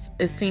it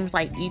seems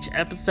like each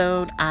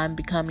episode I'm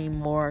becoming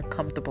more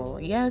comfortable.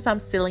 Yes, I'm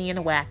silly and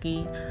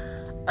wacky.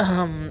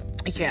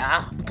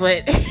 Yeah,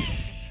 but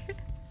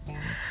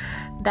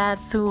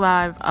that's who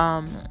I've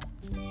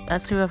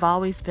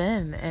always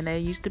been. And there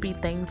used to be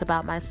things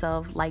about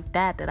myself like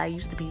that I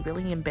used to be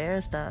really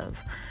embarrassed of.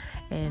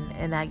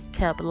 And I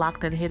kept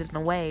locked and hidden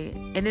away.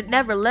 And it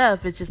never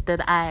left. It's just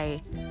that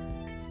I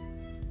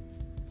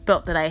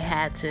felt that I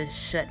had to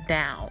shut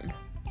down,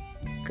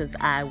 because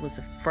I was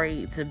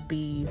afraid to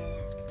be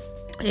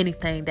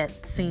anything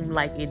that seemed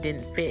like it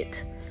didn't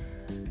fit.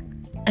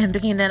 And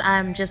being that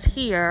I'm just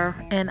here,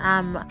 and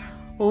I'm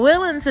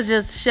willing to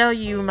just show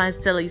you my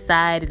silly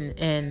side,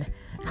 and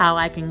how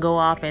I can go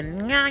off and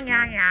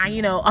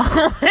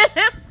all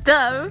this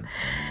stuff.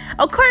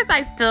 Of course,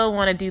 I still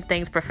want to do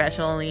things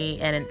professionally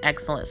and in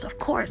excellence. Of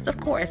course.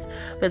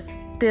 But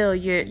still,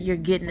 you're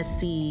getting to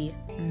see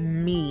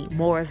me,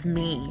 more of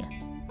me.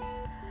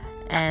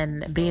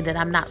 And being that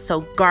I'm not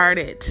so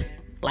guarded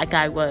like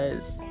I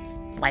was,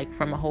 like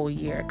from a whole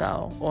year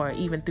ago, or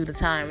even through the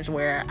times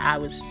where I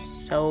was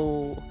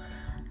so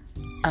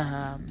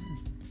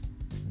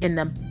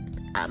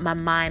my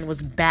mind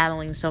was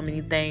battling so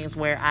many things,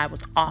 where I was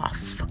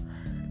off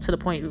to the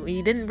point where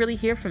you didn't really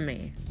hear from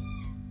me,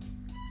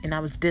 and I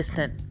was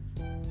distant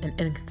and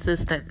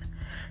inconsistent.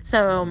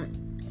 So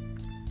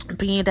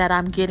being that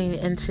I'm getting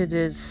into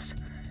this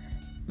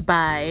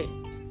by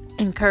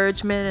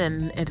encouragement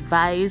and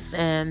advice,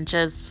 and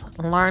just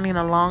learning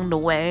along the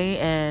way,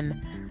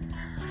 and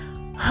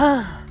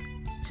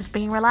just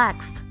being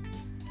relaxed,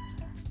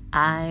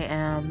 I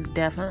am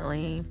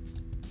definitely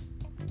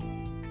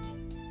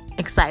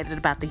excited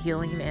about the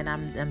healing, and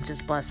I'm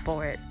just blessed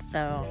for it.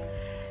 So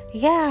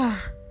yeah,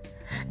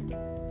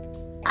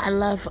 I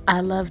love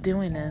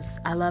doing this.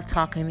 I love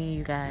talking to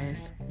you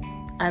guys.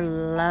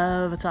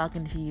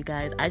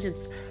 I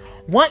just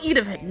want you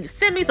to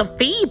send me some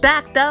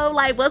feedback, though.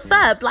 Like, what's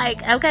up?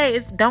 Like, okay,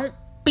 don't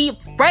be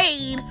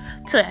afraid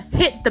to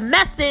hit the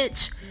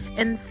message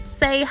and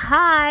say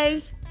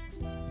hi.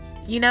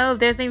 If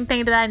there's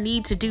anything that I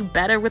need to do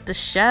better with the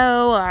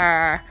show,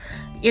 or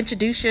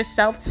introduce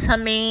yourself to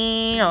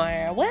me,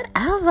 or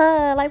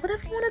whatever. Like,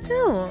 whatever you want to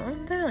do.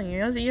 I'm telling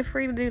you, you're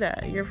free to do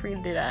that.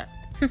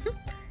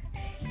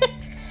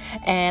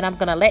 And I'm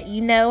going to let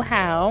you know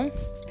how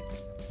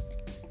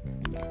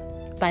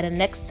by the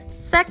next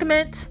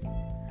segment.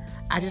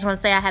 I just want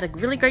to say I had a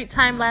really great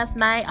time last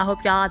night. I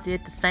hope y'all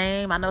did the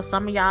same. I know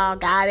some of y'all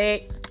got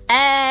it.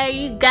 Hey,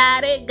 you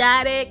got it.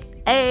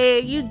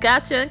 Hey, you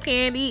got your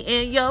candy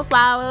and your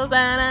flowers.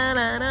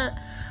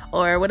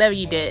 Or whatever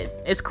you did.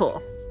 It's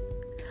cool.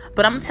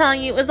 But I'm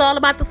telling you, it's all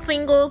about the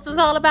singles.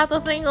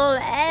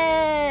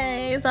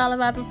 Hey, it's all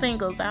about the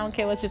singles. I don't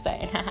care what you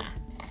say.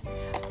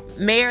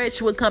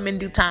 Marriage will come in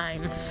due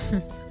time.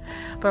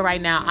 But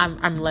right now,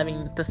 I'm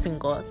loving the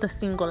single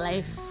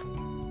life.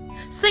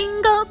 Single.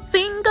 Ain't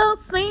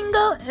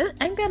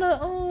that a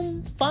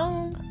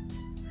song?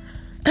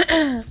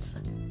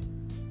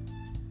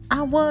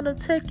 I wanna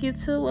take you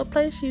to a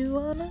place you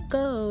wanna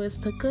go. It's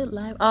the good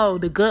life. Oh,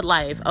 the good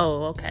life.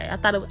 Oh, okay. I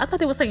thought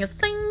they were saying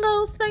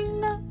single.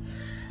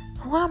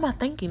 What am I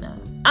thinking of?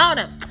 I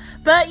don't know.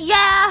 But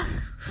yeah.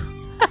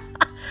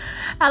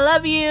 I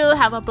love you.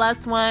 Have a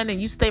blessed one.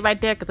 And you stay right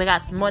there, because I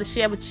got some more to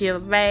share with you,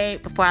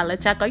 right? Before I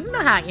let y'all go. You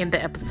know how I end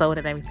the episode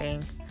and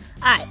everything.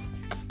 Alright.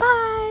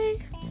 Bye.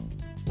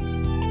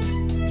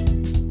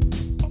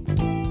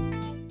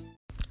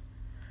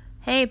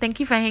 Hey, thank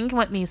you for hanging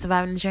with me.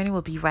 Surviving the Journey.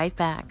 We'll be right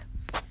back.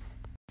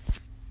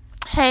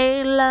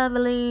 Hey,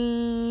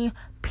 lovely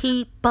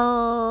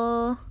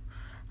people.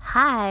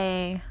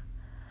 Hi.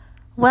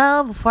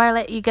 Well, before I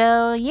let you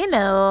go, you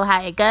know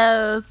how it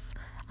goes.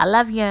 I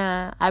love you.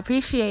 I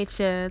appreciate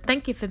you.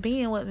 Thank you for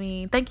being with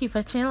me. Thank you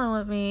for chilling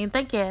with me.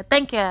 Thank you.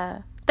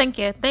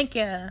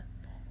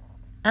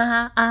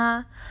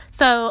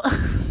 So,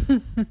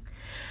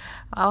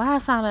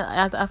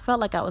 I felt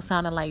like I was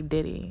sounding like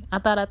Diddy. I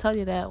thought I told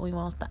you that. We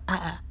won't stop.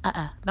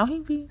 Don't he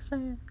be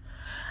saying?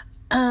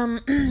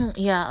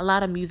 Yeah, a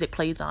lot of music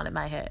plays on in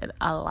my head.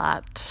 A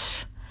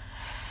lot.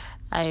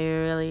 I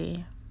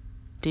really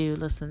do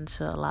listen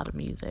to a lot of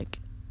music,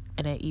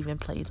 and it even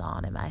plays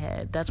on in my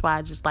head. That's why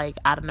I just, like,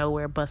 out of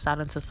nowhere bust out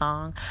into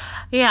song.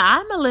 Yeah,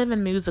 I'm a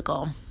living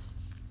musical.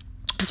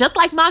 Just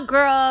like my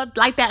girl,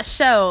 like that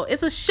show.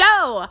 It's a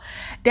show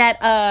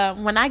that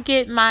when I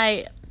get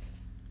my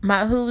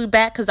Hulu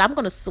back, because I'm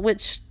going to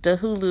switch the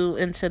Hulu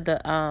into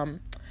the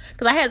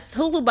Because I had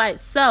Hulu by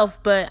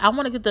itself, but I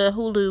want to get the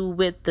Hulu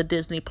with the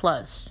Disney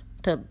Plus,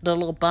 the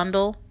little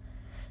bundle.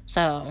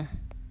 So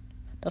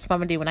that's what I'm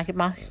going to do. When I get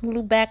my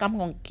Hulu back, I'm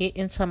going to get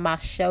into my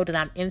show that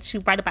I'm into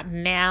right about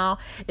now.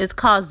 It's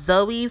called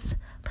Zoey's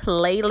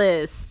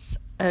Playlist.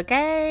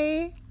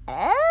 Okay?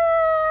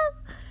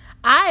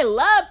 I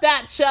love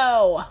that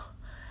show.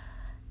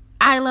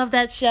 I love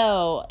that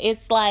show.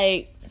 It's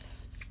like,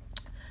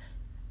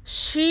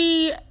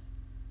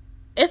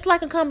 it's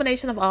like a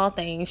combination of all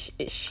things.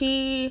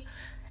 She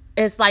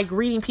is like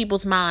reading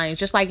people's minds,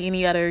 just like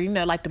any other,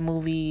 like the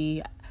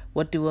movie,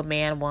 What Do a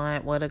Man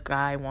Want, What a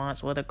Guy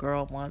Wants, What a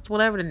Girl Wants,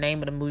 whatever the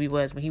name of the movie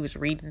was, when he was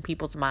reading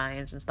people's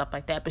minds and stuff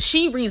like that. But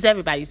she reads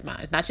everybody's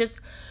minds, not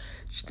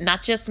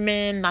just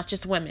men, not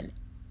just women.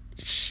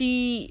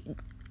 She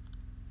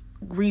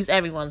reads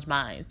everyone's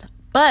mind.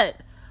 But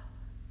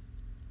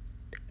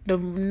the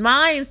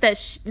minds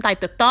that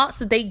like the thoughts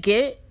that they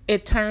get,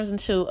 it turns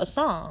into a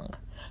song.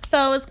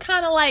 So it's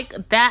kind of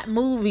like that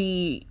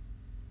movie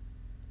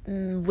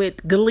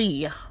with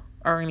Glee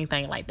or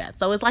anything like that.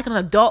 So it's like an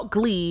adult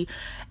Glee,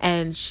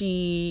 and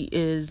she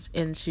is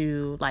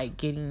into like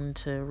getting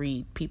to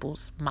read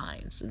people's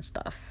minds and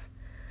stuff.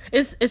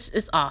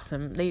 It's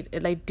awesome.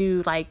 They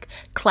do like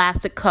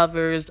classic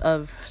covers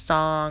of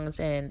songs,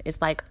 and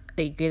it's like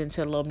they get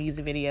into a little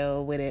music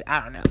video with it.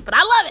 I don't know, but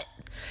I love it.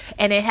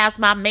 And it has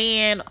my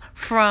man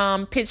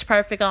from Pitch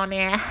Perfect on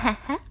there.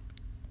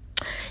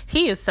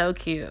 He is so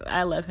cute.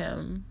 I love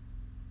him.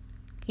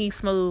 He's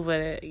smooth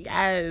with it.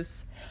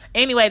 Yes.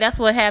 Anyway, that's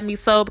what had me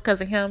sold because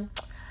of him.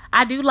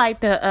 I do like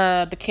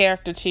the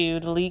character too.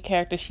 The lead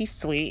character. She's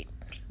sweet.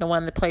 The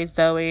one that plays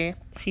Zoe.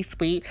 She's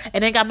sweet.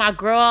 And then got my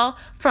girl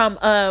from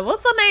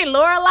what's her name?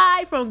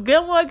 Lorelai from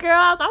Gilmore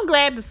Girls. I'm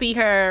glad to see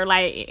her.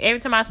 Like every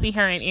time I see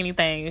her in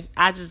anything,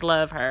 I just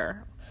love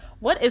her.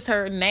 What is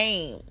her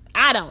name?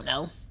 I don't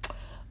know.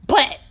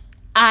 But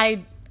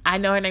I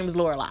know her name is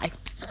Lorelai.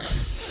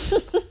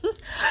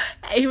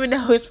 Even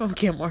though it's from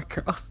Gilmore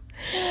Girls.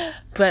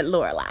 But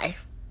Lorelai.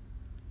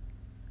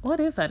 What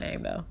is her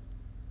name though?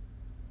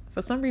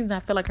 For some reason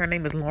I feel like her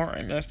name is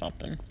Lauren or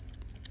something.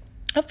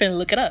 I'm finna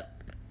look it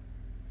up.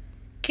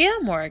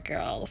 Gilmore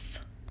Girls.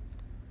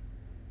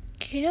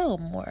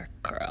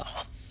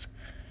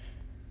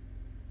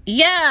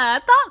 Yeah, I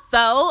thought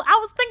so. I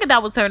was thinking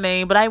that was her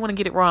name, but I didn't want to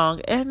get it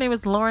wrong. Her name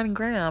is Lauren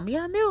Graham.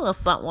 Yeah, I knew it was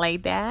something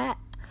like that.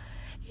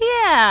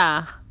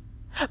 Yeah.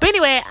 But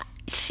anyway,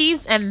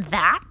 she's in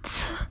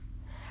that.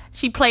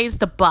 She plays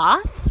the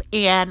boss,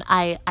 and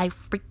I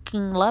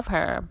freaking love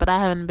her, but I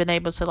haven't been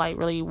able to like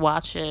really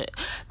watch it.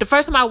 The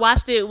first time I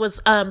watched it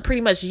was pretty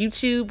much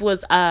YouTube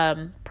was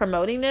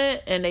promoting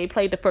it, and they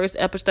played the first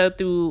episode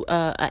through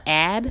an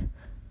ad.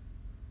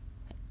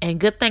 And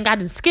good thing I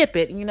didn't skip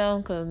it,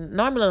 because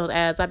normally those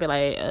ads I'd be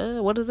like,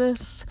 what is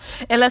this?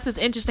 Unless it's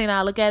interesting,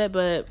 I'll look at it,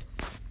 but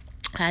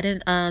I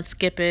didn't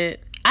skip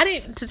it.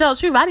 To tell the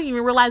truth, I didn't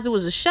even realize it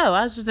was a show.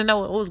 I just didn't know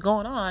what was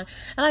going on.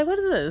 And like, what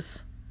is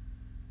this?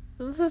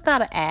 This is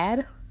not an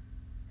ad.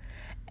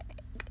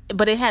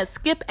 But it had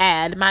skip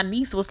ad. My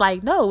niece was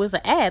like, no, it's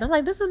an ad. I'm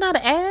like, this is not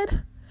an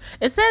ad.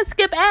 It says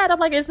skip ad. I'm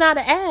like, it's not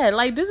an ad.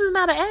 Like, this is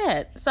not an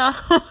ad. So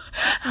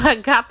I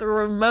got the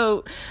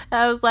remote.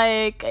 I was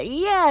like,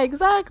 yeah,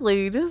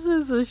 exactly. This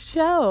is a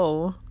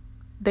show.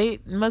 They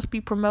must be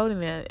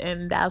promoting it.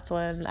 And that's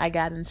when I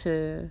got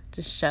into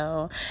the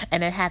show.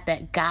 And it had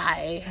that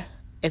guy.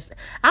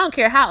 I don't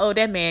care how old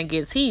that man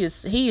gets. He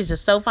is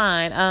just so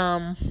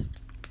fine.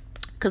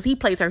 Because he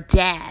plays her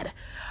dad.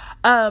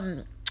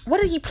 What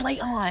did he play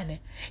on?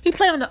 He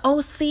played on the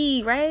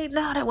OC, right?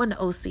 No, that wasn't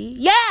the OC.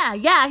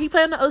 Yeah, he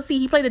played on the OC.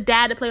 He played the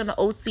dad that played on the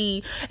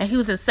OC, and he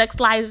was in Sex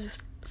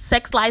Lies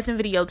and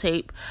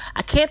Videotape.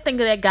 I can't think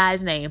of that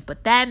guy's name,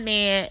 but that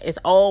man is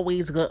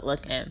always good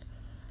looking.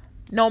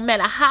 No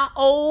matter how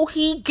old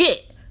he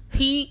get,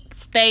 he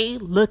stay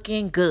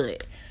looking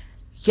good.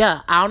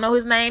 Yeah, I don't know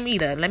his name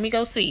either. Let me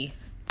go see.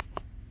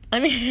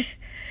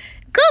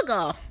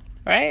 Google,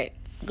 right?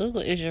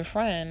 Google is your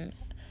friend.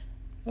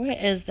 Where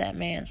is that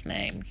man's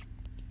name?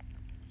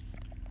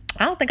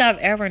 I don't think I've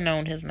ever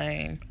known his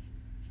name.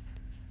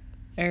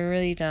 I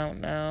really don't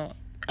know.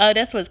 Oh,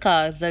 that's what it's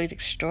called. Zoey's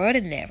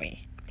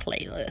Extraordinary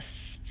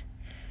Playlist.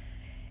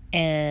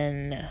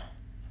 And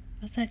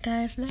what's that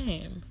guy's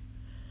name?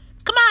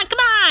 Come on!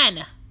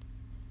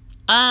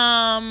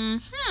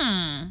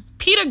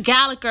 Peter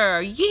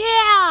Gallagher.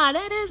 Yeah,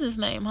 that is his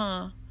name,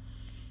 huh?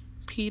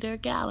 Peter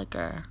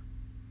Gallagher.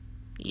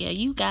 Yeah,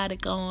 you got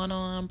it going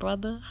on,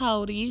 brother. How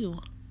old are you?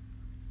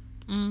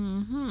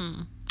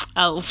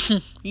 Oh,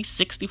 he's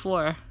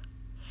 64.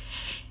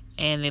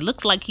 And it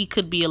looks like he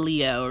could be a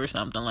Leo or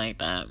something like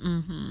that.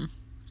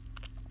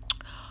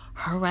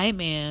 All right,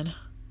 man.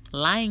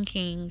 Lion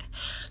King.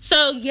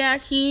 So, yeah,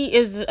 he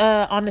is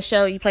on the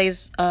show. He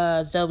plays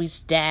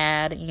Zoey's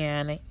dad,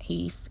 and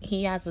he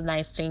has a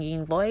nice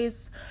singing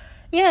voice.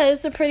 Yeah,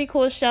 it's a pretty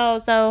cool show,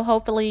 so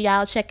hopefully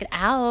y'all check it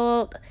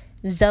out.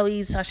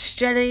 Zoey's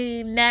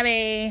Australian.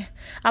 I'm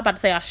about to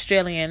say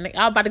Australian.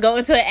 I'm about to go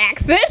into an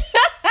accent.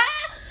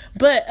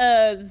 But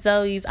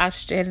Zoe's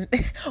Austrian.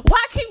 Why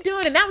I keep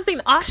doing it? Now I'm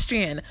saying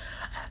Austrian.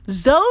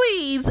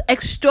 Zoe's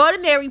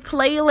Extraordinary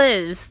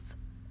Playlist.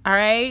 All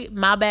right,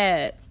 my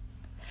bad.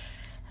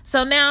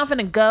 So now I'm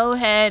gonna go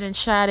ahead and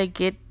try to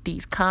get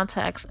these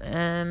contacts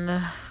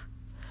in,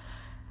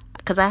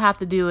 because I have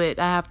to do it.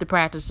 I have to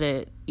practice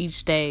it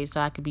each day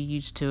so I can be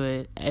used to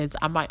it.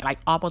 I'm like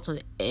almost on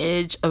the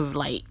edge of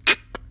but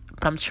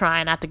I'm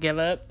trying not to give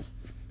up,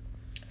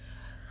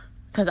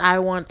 because I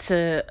want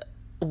to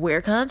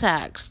wear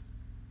contacts.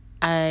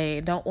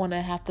 I don't want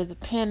to have to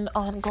depend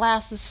on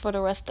glasses for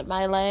the rest of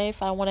my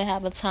life. I want to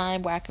have a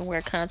time where I can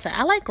wear contacts.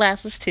 I like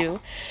glasses too,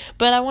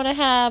 but I want to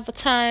have a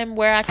time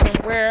where I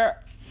can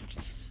wear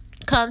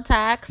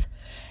contacts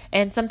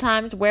and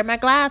sometimes wear my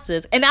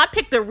glasses. And I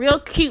picked a real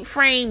cute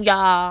frame,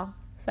 y'all.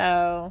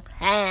 So,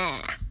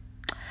 Oh,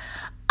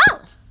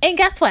 and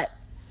guess what?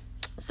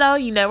 So,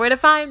 you know where to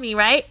find me,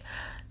 right?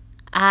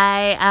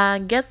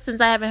 I guess since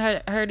I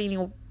haven't heard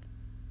any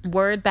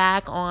word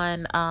back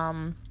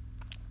on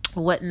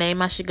what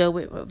name I should go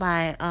with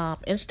my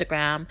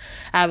Instagram,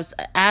 I was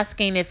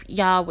asking if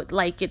y'all would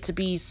like it to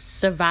be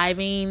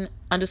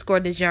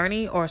surviving_the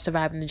journey or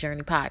surviving the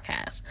journey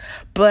podcast.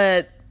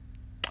 But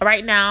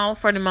right now,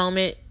 for the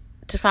moment,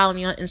 to follow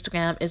me on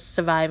Instagram is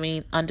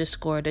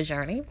surviving_the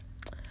journey.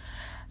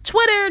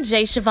 Twitter,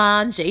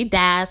 JShavonne,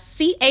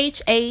 JDass,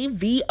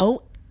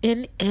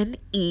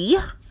 CHAVONNE.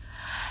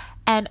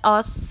 And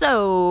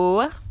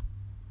also,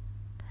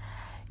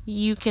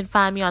 you can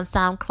find me on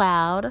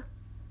SoundCloud,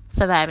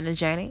 Surviving the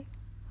Journey.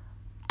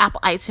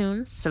 Apple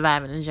iTunes,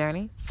 Surviving the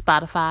Journey.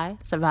 Spotify,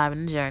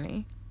 Surviving the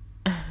Journey.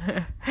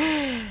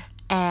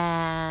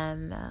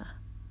 And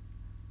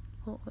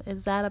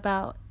is that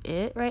about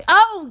it, right?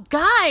 Oh,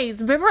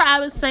 guys, remember I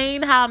was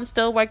saying how I'm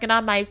still working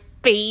on my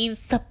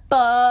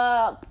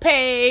Facebook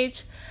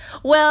page?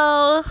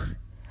 Well,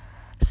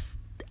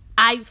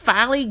 I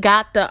finally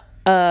got the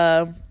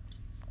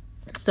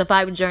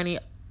Surviving Journey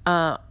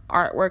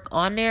artwork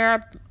on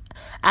there.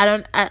 I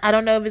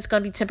don't know if it's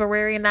gonna be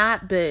temporary or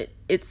not, but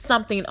it's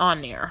something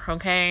on there.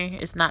 Okay,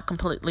 it's not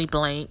completely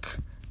blank,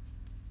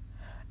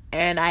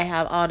 and I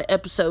have all the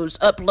episodes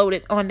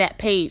uploaded on that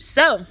page.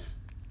 So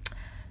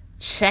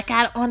check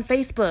out on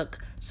Facebook,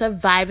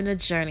 Surviving the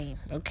Journey.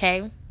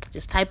 Okay,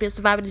 just type in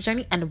Surviving the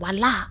Journey, and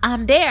voila,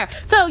 I'm there.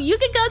 So you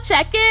can go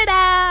check it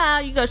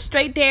out. You go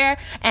straight there,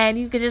 and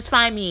you can just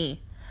find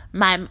me.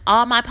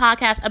 All my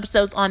podcast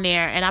episodes on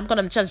there, and I'm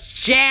gonna just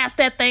jazz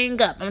that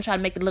thing up. I'm gonna try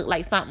to make it look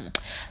like something,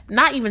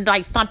 not even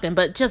like something,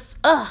 but just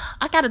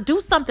I gotta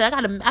do something. I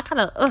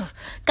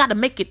gotta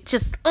make it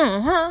just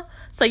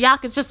so y'all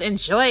can just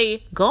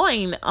enjoy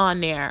going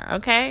on there.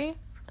 Okay,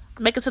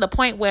 make it to the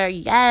point where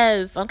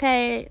yes,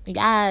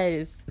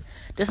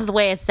 this is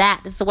where it's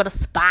at. This is where the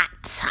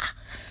spot.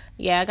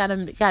 Yeah, I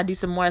gotta do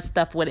some more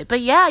stuff with it. But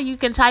yeah, you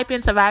can type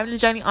in Surviving the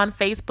Journey on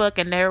Facebook,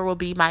 and there will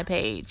be my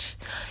page.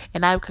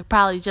 And I could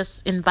probably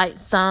just invite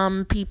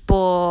some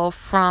people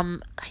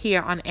from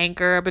here on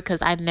Anchor,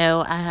 because I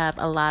know I have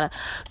a lot of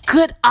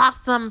good,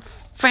 awesome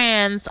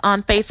friends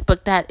on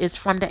Facebook that is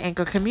from the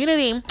Anchor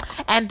community.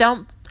 And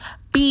don't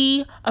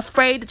be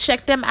afraid to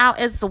check them out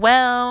as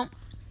well.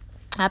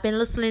 I've been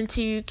listening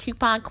to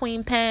Coupon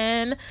Queen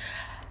Pen,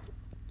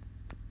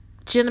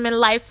 Gentleman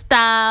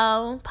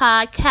Lifestyle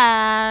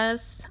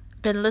podcast.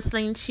 Been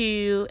listening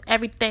to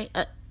everything,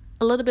 a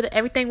little bit of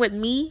Everything with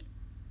Me.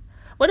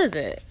 What is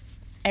it?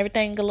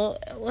 Everything a little.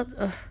 What?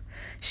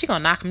 She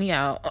gonna knock me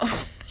out.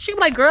 She be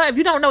like, "Girl, if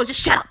you don't know,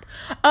 just shut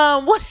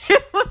up." What?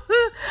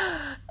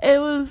 It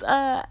was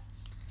a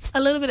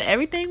little bit of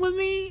Everything with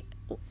Me.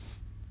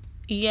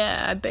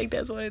 Yeah, I think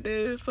that's what it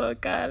is. So it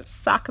got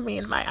sock me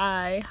in my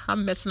eye.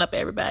 I'm messing up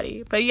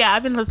everybody. But yeah,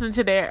 I've been listening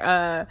to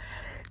their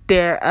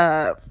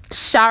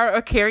shower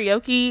or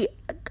karaoke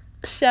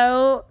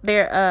show.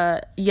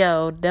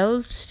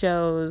 Those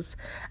shows,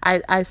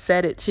 I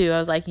said it too. I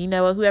was like, you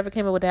know what, whoever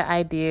came up with that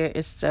idea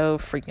is so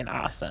freaking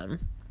awesome.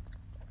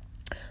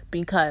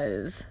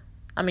 Because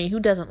who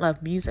doesn't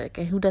love music,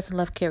 and who doesn't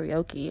love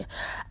karaoke?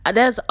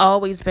 That's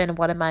always been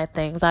one of my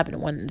things I've been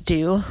wanting to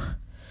do,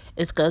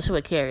 is go to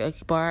a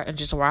karaoke bar and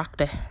just rock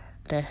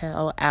the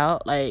hell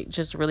out. Like,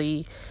 just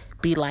really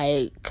be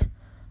like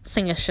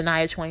singing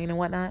Shania Twain and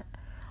whatnot.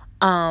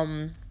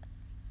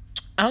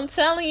 I'm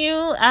telling you,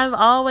 I've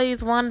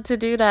always wanted to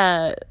do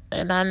that,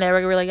 and I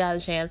never really got a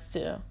chance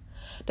to.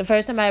 The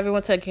first time I ever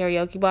went to a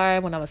karaoke bar,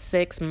 when I was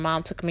 6, my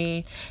mom took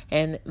me,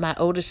 and my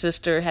older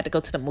sister had to go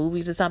to the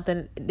movies or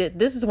something.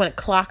 This is when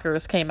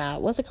Clockers came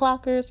out. Was it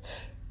Clockers?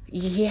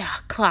 Yeah,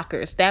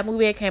 Clockers. That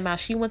movie came out.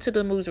 She went to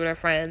the movies with her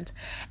friends,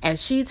 and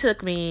she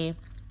took me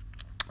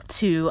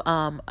to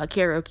a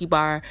karaoke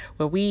bar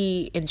where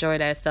we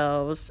enjoyed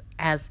ourselves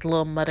as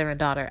little mother and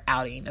daughter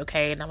outing.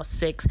 Okay, and I was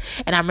 6,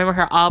 and I remember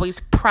her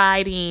always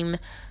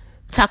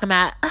talking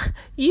about,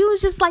 you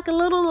was just like a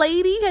little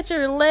lady, you had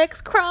your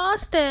legs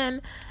crossed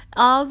and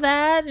all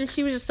that, and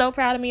she was just so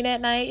proud of me that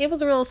night. It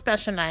was a real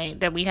special night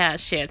that we had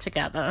shared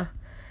together,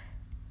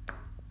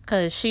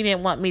 because she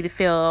didn't want me to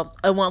feel,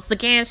 once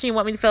again, she didn't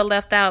want me to feel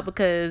left out,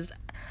 because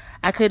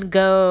I couldn't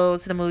go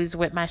to the movies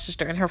with my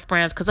sister and her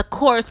friends because, of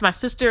course, my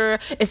sister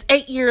is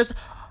 8 years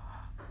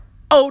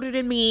older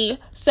than me.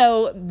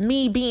 So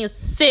me being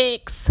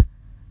 6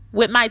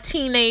 with my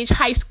teenage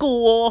high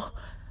school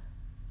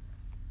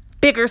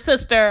bigger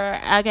sister,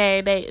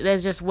 okay,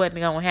 that just wasn't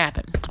gonna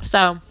happen.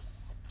 So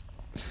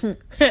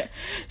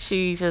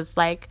she just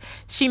like,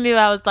 she knew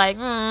I was like,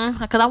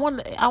 because I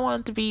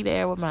wanted to be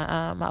there with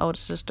my older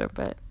sister,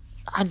 but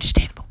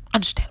understandable.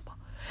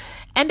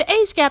 And the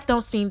age gap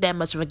don't seem that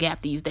much of a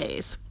gap these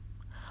days.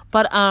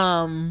 But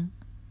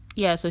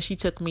yeah, so she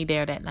took me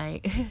there that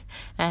night.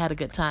 I had a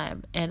good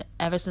time. And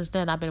ever since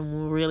then, I've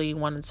been really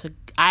wanting to,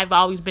 I've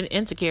always been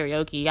into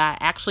karaoke. I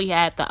actually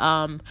had the,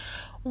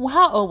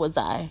 how old was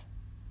I?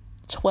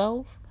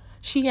 12?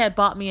 She had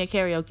bought me a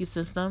karaoke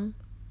system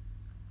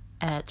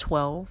at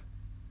 12.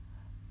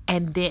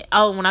 And then,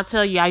 when I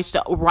tell you, I used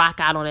to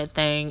rock out on that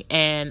thing.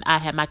 And I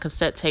had my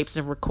cassette tapes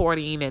and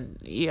recording. And,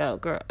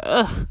 girl,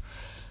 ugh.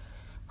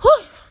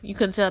 Whew, you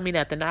couldn't tell me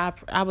nothing.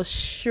 I was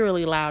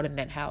surely loud in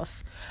that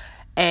house.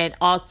 And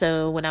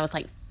also, when I was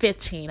like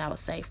 15, I would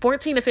say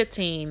 14 to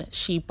 15,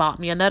 she bought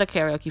me another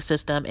karaoke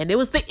system, and it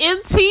was the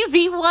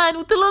MTV one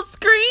with the little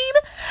screen,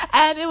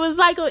 and it was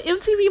like an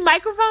MTV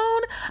microphone. Oh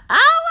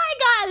my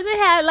God. And it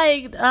had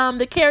like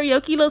the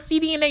karaoke little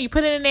CD in there. You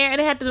put it in there, and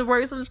it had the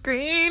words on the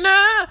screen.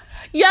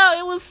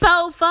 It was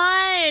so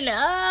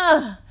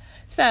fun.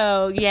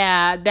 So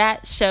yeah,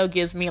 that show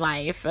gives me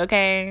life.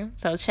 Okay,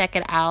 so check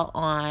it out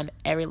on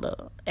every.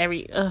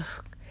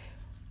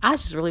 I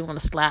just really want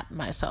to slap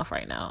myself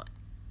right now.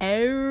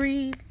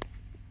 You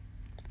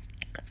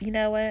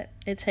know what?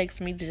 It takes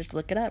me to just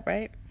look it up,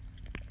 right?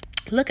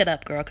 Look it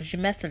up, girl, because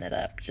you're messing it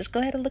up. Just go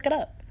ahead and look it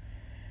up.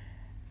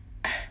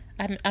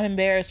 I'm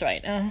embarrassed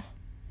right now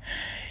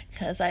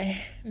because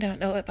I don't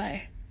know it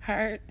by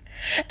heart.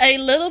 A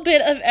little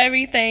bit of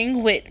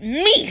everything with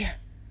me,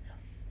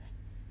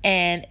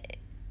 and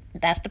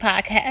that's the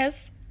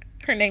podcast.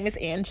 Her name is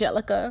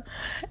Angelica,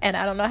 and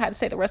I don't know how to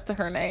say the rest of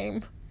her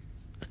name.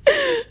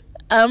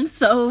 I'm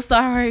so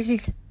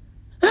sorry.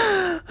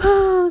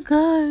 Oh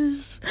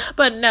gosh.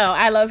 But no,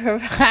 I love her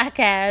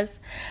podcast.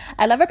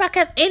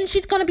 And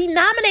she's going to be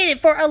nominated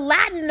for a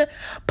Latin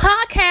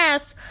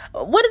podcast.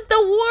 What is the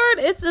award?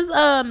 It's this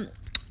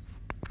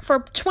for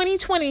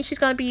 2020, she's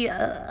going to be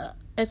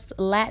it's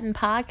Latin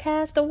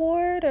Podcast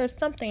Award or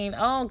something.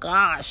 Oh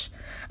gosh.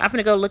 I'm going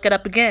to go look it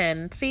up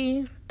again.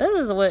 See, this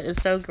is what is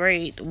so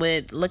great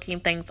with looking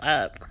things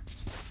up.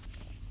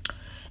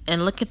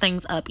 And looking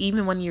things up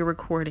even when you're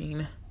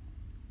recording.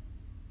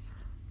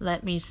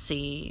 Let me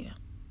see.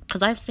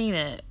 Because I've seen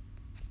it.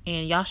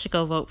 And y'all should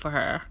go vote for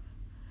her.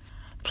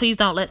 Please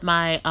don't let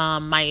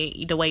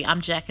the way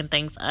I'm jacking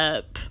things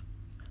up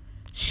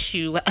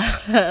to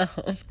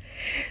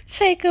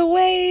take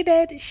away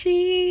that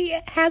she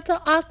has an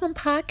awesome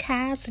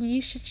podcast. And you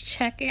should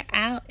check it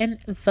out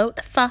and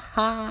vote for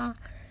her.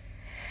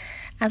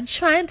 I'm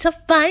trying to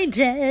find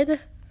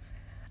it.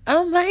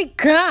 Oh my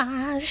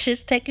gosh.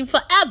 It's taking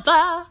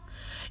forever.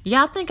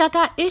 Y'all think I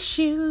got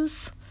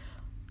issues?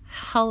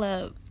 Hold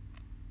up.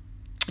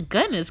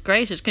 Goodness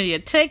gracious, can you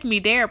take me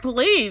there,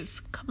 please?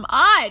 Come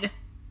on.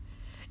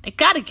 I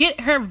gotta get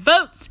her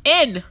votes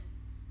in.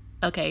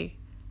 Okay.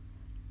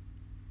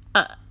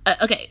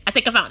 Okay, I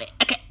think I found it.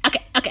 Okay.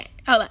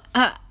 Hold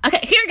on.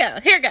 Okay, here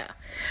we go.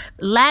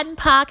 Latin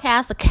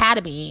Podcast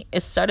Academy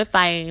is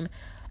certifying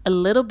a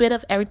little bit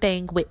of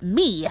everything with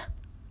me.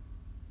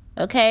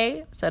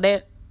 Okay? So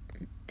that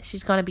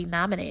she's gonna be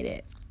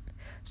nominated.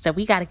 So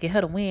we gotta get her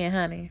to win,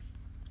 honey.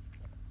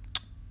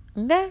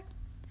 Okay?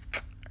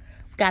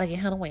 Gotta get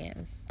her to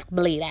win.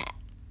 Believe that.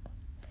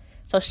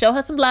 So show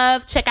her some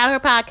love. Check out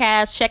her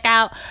podcast. Check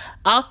out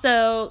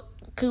also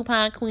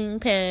Coupon Queen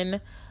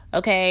Pen.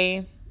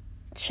 Okay.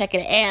 Check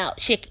it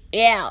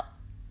out.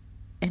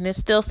 And there's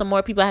still some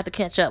more people I have to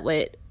catch up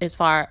with as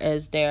far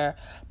as their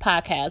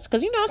podcast.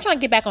 Because, I'm trying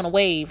to get back on the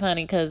wave,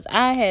 honey. Because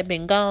I had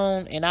been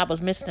gone and I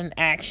was missing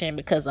action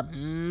because of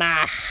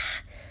my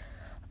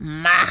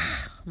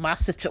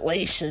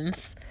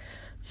situations.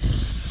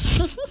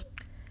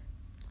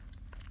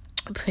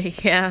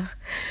 But yeah,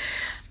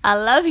 I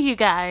love you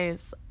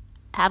guys.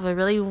 Have a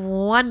really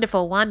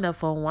wonderful one.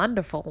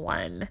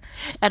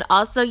 And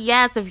also,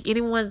 yes, if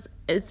anyone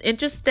is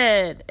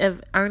interested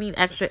in earning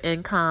extra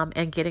income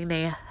and getting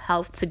their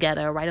health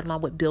together right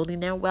along with building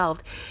their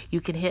wealth, you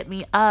can hit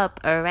me up.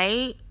 All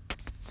right,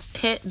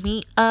 hit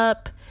me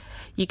up.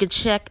 You can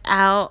check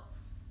out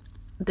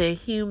the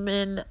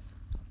Human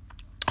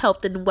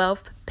Health and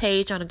Wealth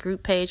page on a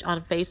group page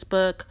on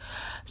Facebook,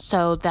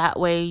 so that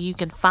way you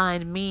can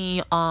find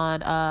me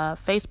on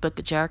Facebook,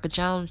 Jerica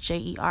Jones,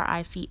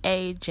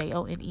 Jerica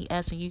Jones,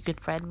 and you can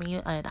friend me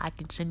and I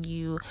can send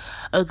you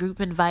a group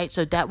invite,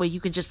 so that way you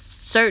can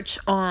just search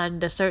on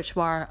the search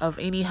bar of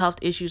any health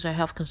issues or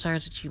health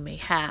concerns that you may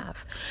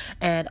have.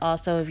 And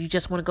also, if you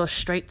just want to go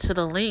straight to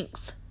the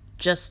links,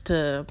 just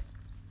to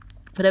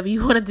whatever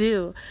you want to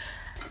do,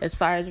 as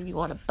far as if you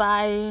want to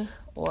buy,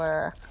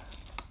 or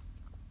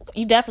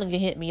you definitely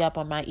can hit me up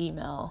on my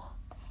email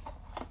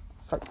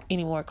for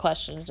any more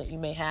questions that you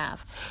may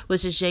have,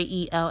 which is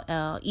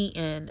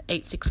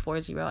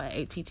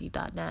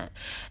JELLEN8640@att.net.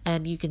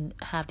 And you can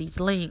have these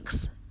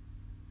links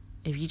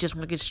if you just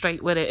want to get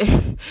straight with it.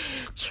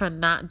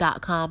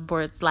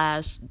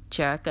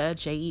 Trina.com/Jerica,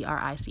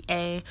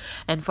 JERICA.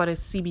 And for the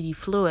CBD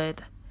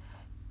fluid,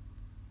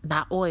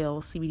 not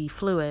oil, CBD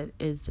fluid,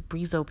 is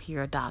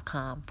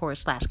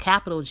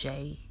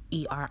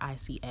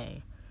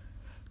brizopure.com/JERICA.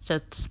 So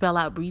to spell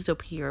out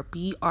Brizopure,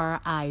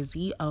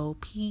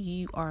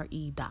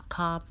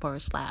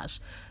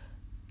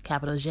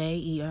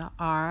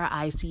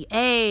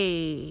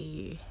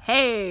 BRIZOPure.com/JERICA.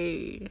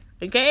 Hey,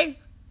 okay?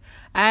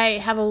 All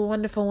right, have a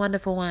wonderful,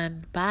 wonderful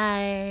one.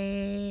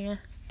 Bye.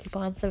 Keep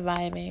on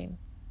surviving.